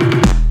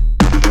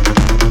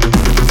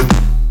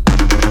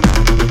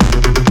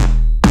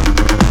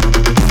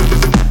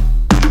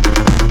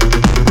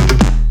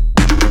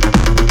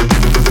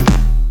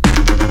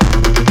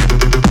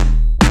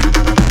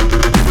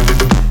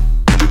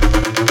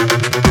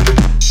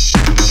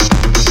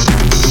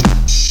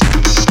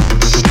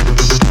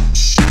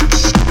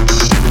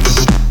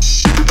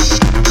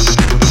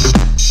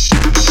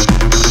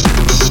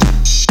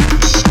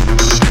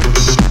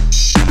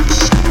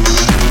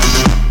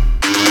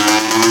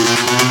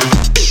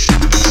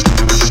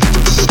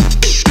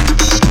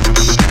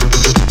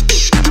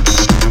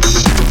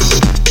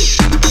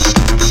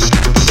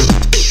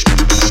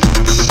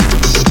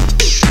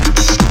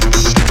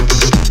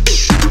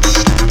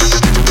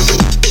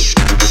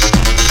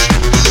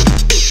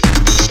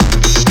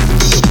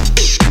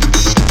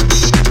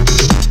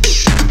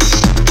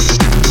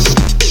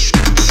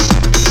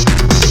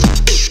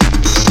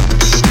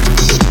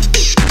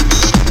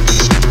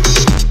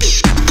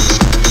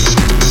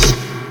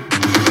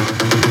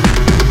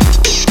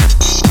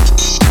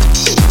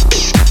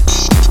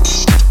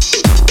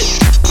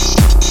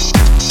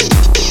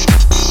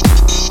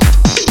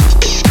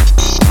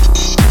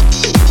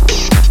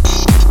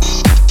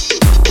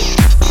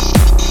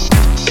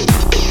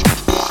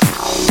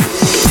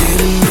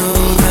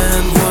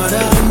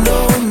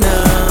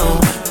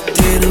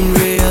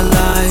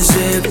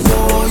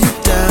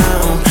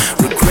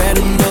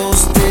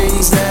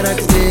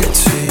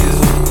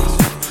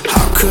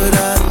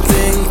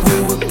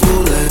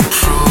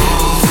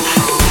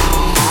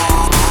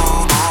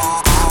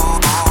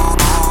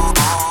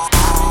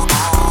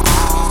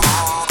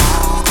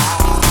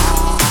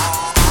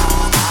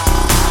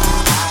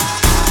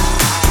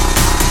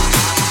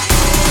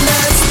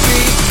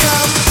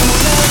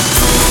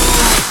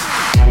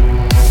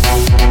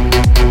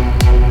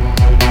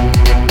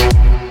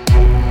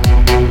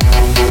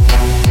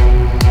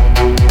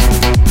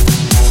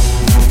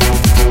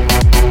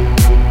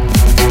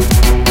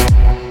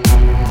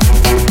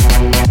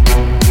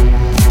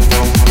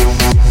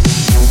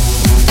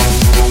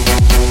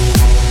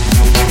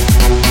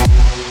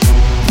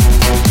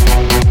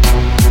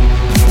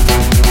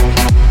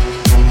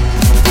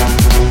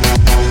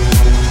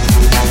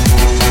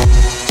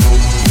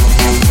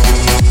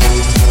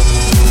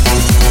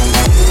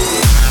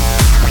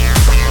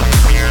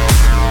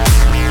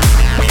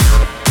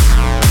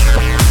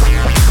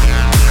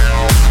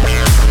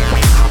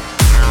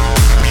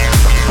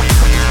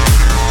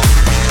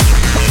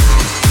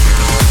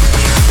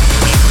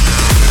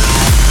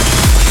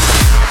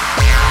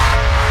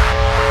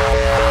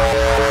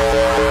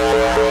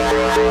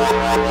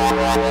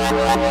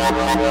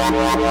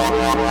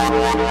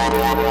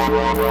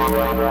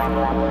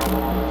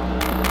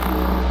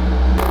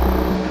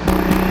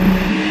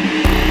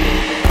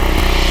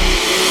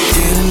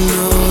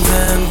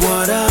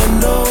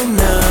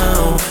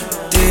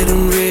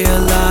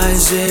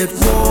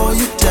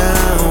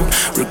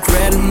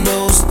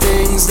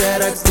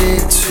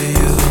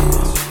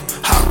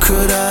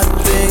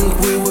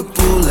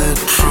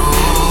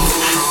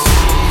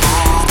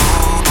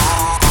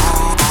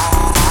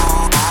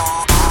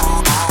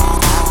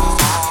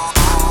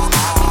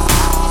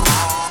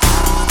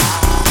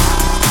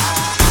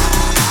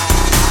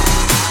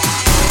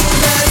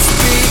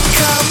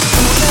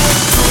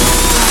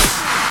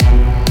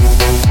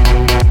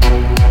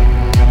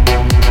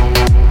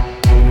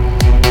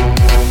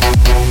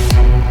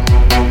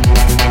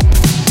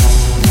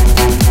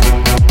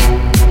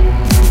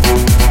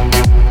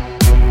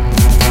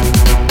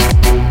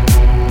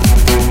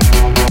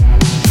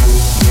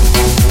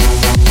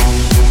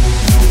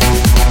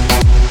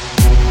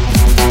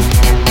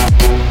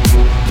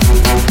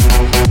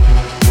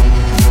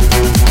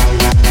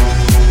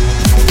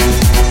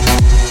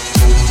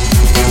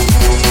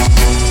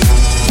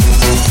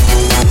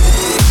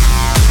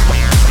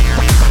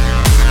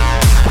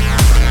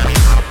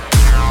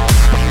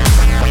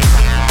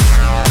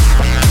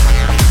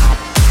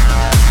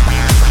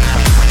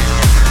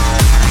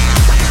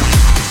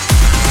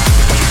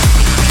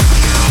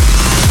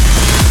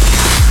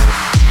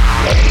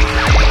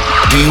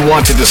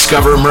 Want to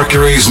discover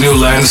Mercury's new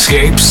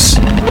landscapes?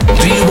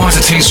 Do you want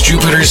to taste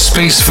Jupiter's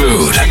space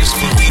food?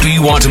 Do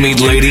you want to meet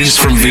ladies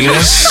from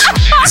Venus?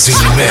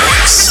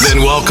 Z-Mix.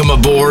 Then welcome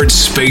aboard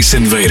Space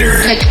Invader.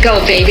 Let's go,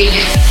 baby.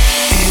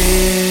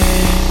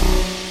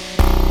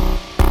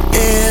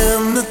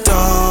 In the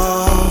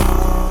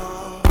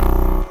dark,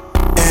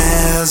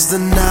 as the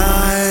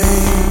night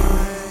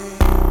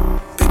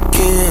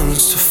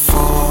begins to fall.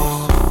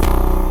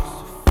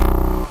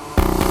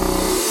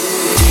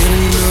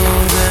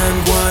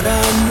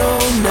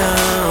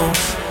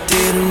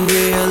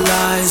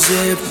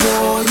 It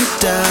wore you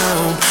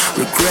down,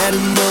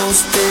 regretting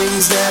those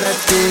things that I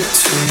did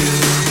to you.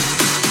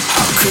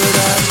 How could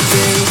I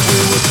think we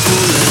were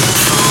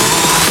bulletproof?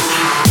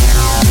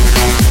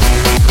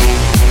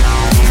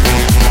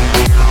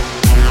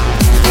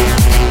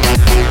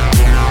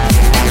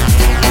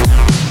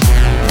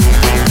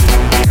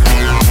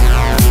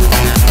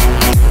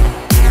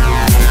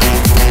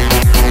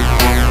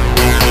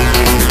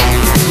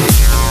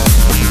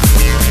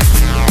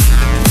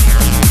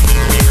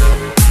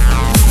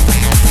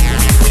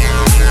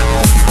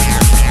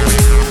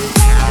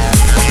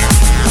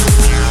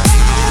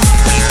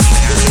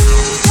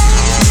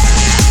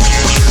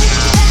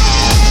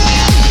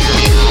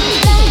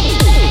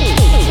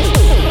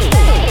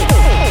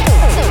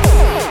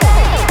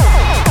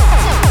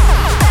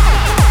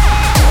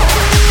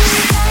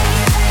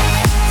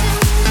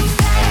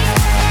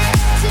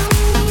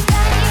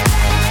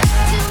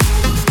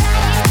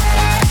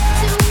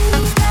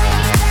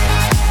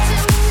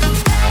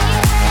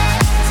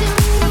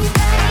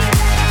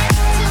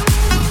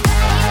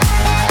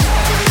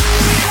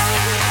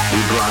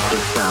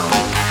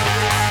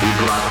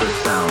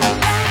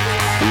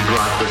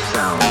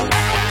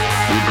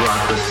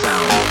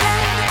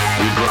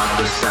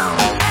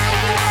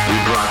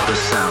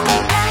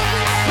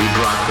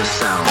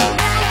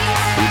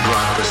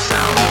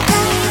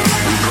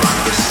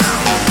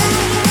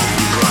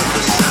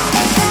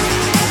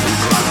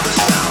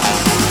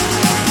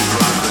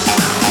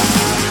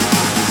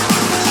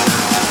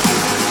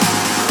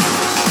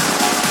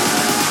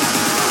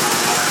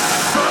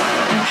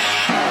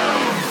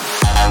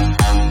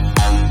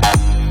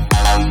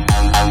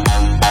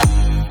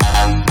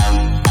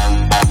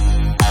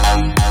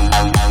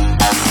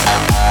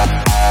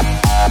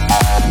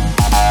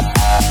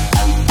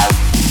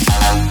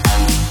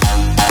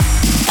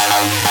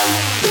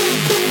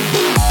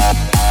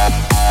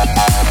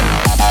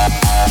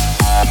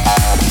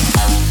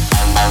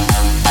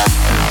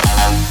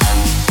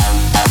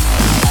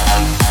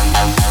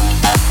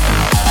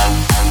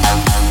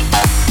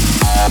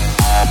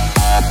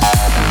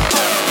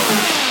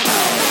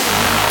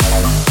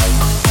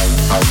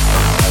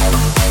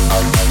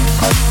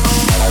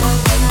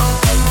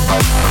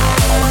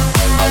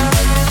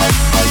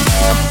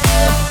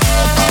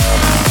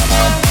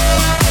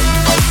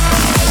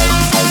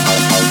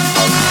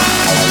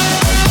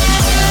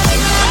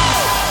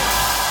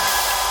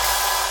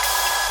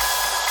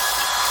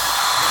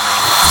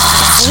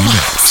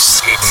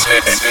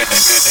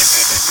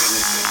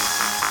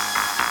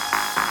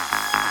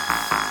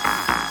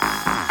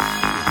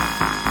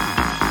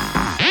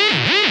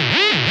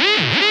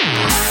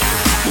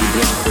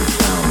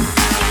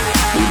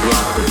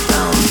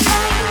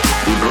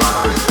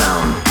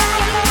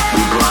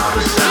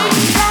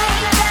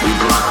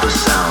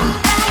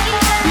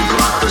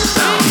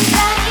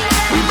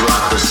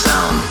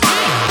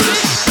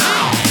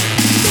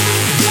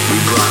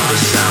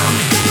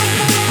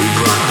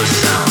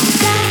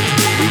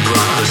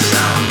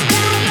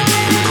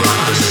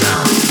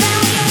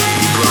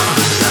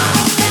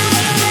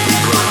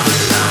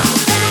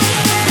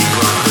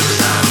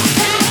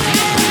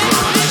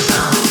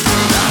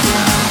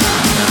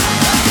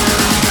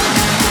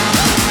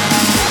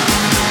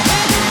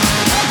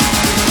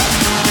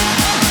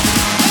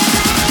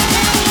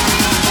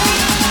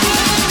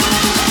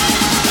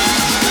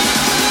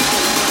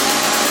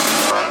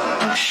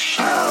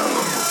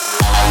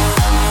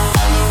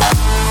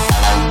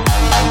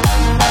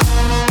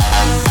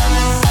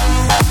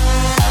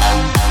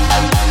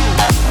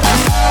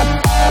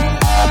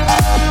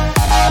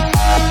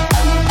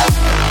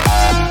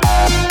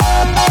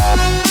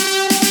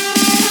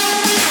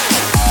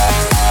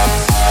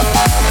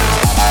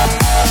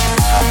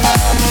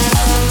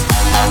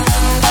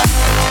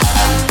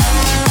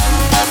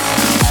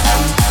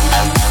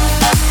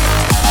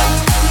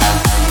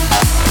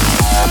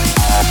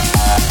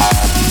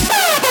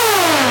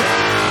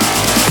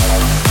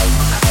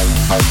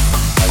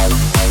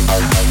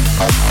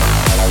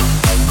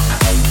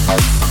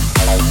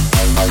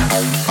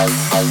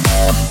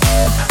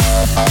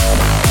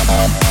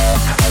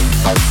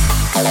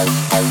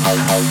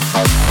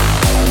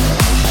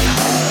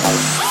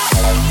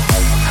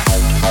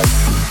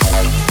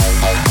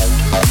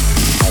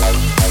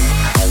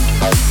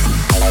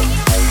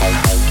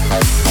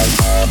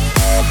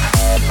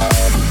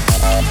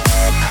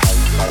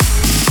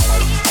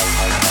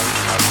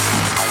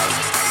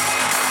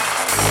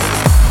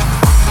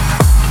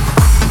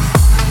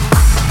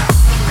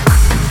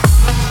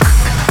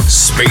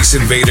 Space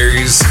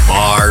Invaders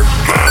are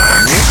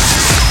back.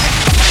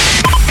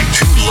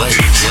 Too late.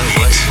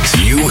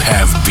 You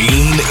have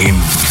been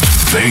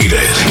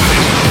invaded.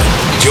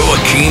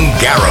 Joachim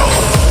Garraud.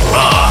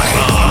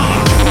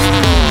 Live.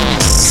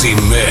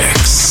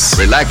 Z-Mix.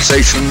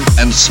 Relaxation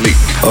and sleep.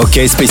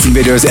 Okay, Space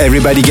Invaders,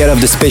 everybody get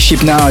off the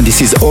spaceship now. This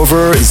is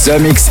over. The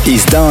mix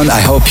is done. I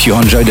hope you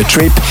enjoyed the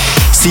trip.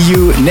 See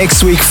you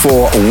next week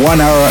for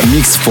 1 hour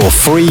mix for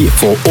free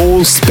for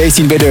all Space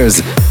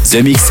Invaders.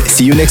 The Mix.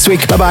 See you next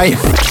week. Bye-bye. You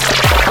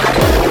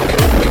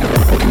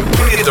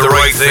did the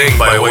right thing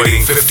by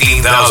waiting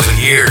 15,000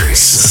 years.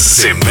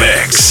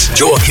 Z-Mix.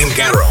 Joachim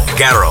Garraud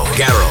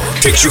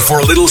takes you for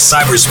a little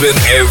cyberspin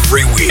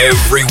every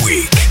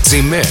week.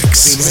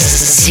 Z-Mix.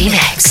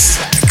 Z-Mix.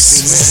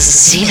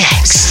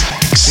 Z-Mix.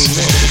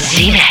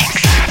 Z-Mix.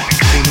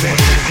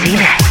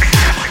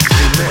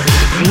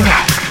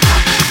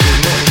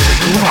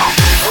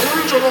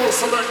 Original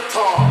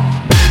selector.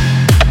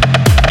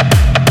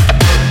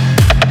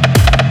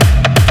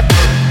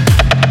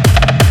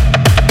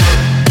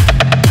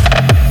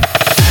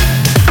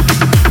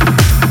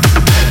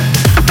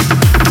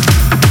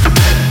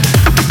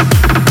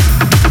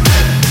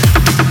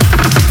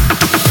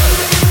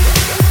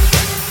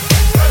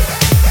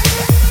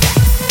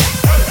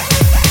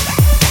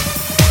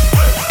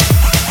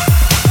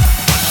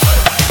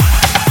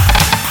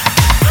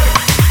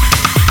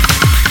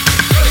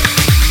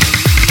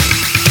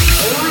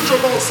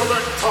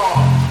 Selector.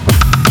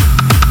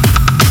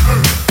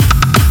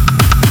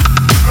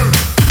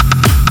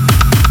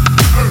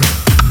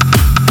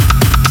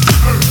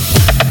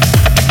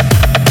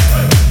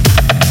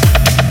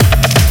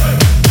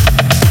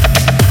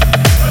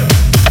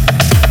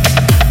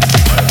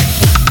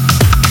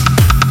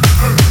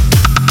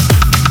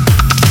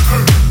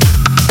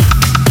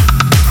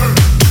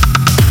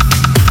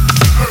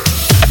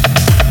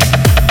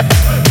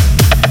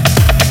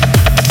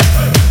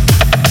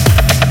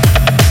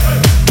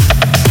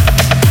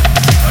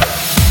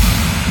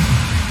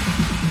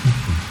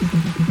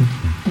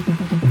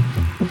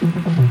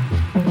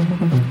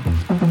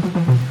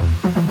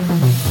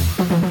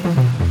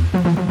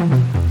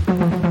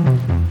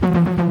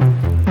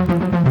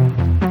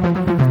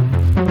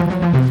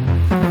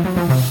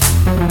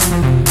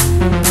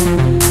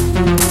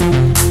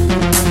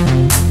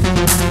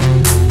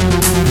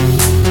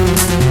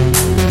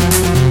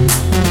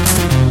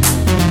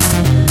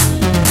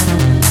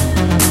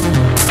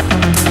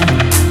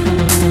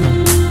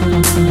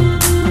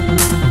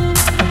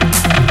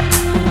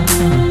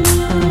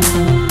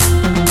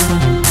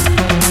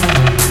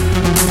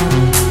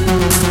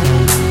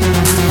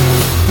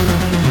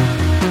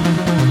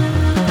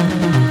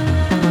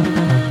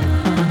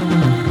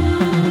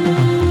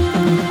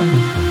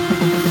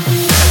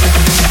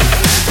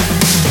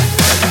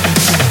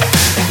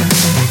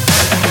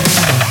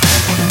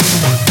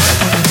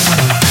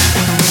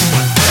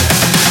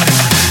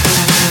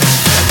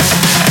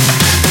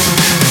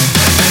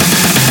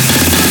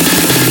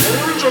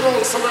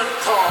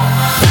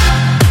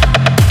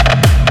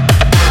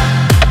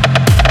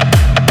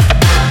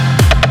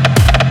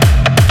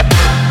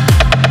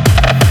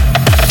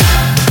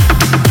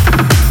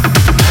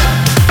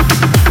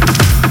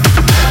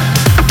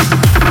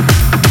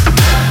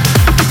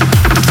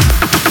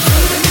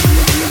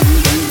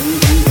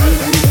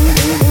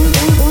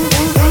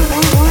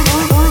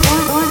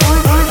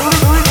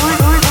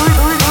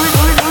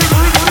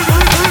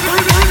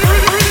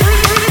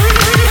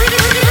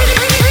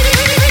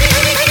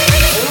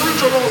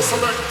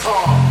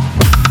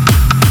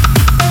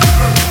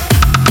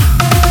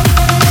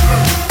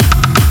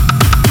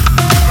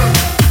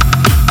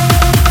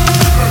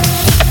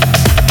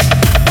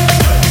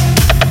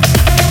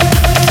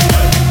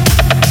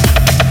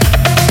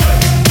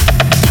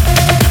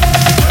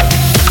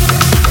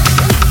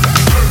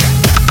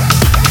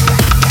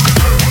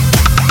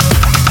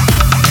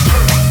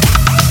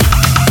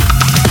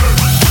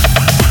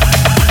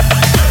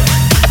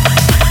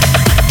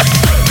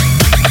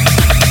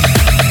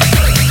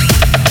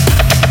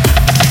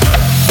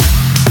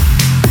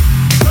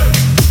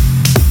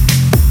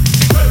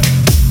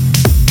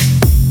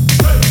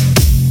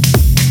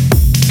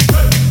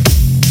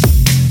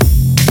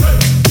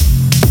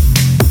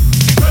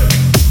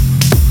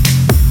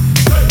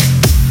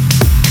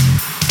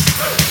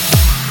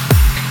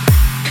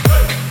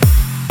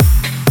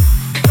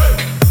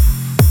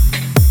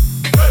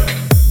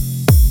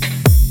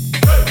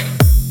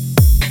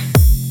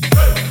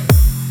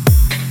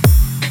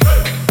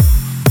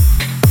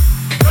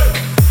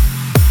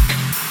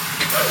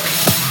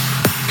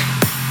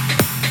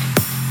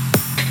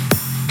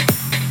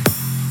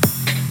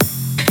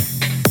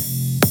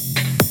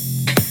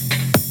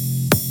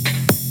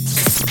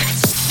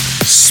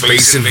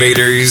 Space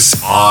Invaders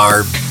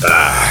are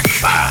back.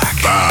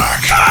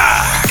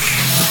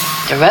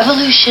 The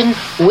revolution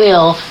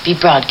will be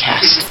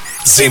broadcast.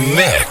 The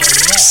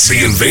mix.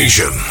 The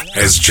invasion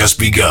has just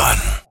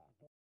begun.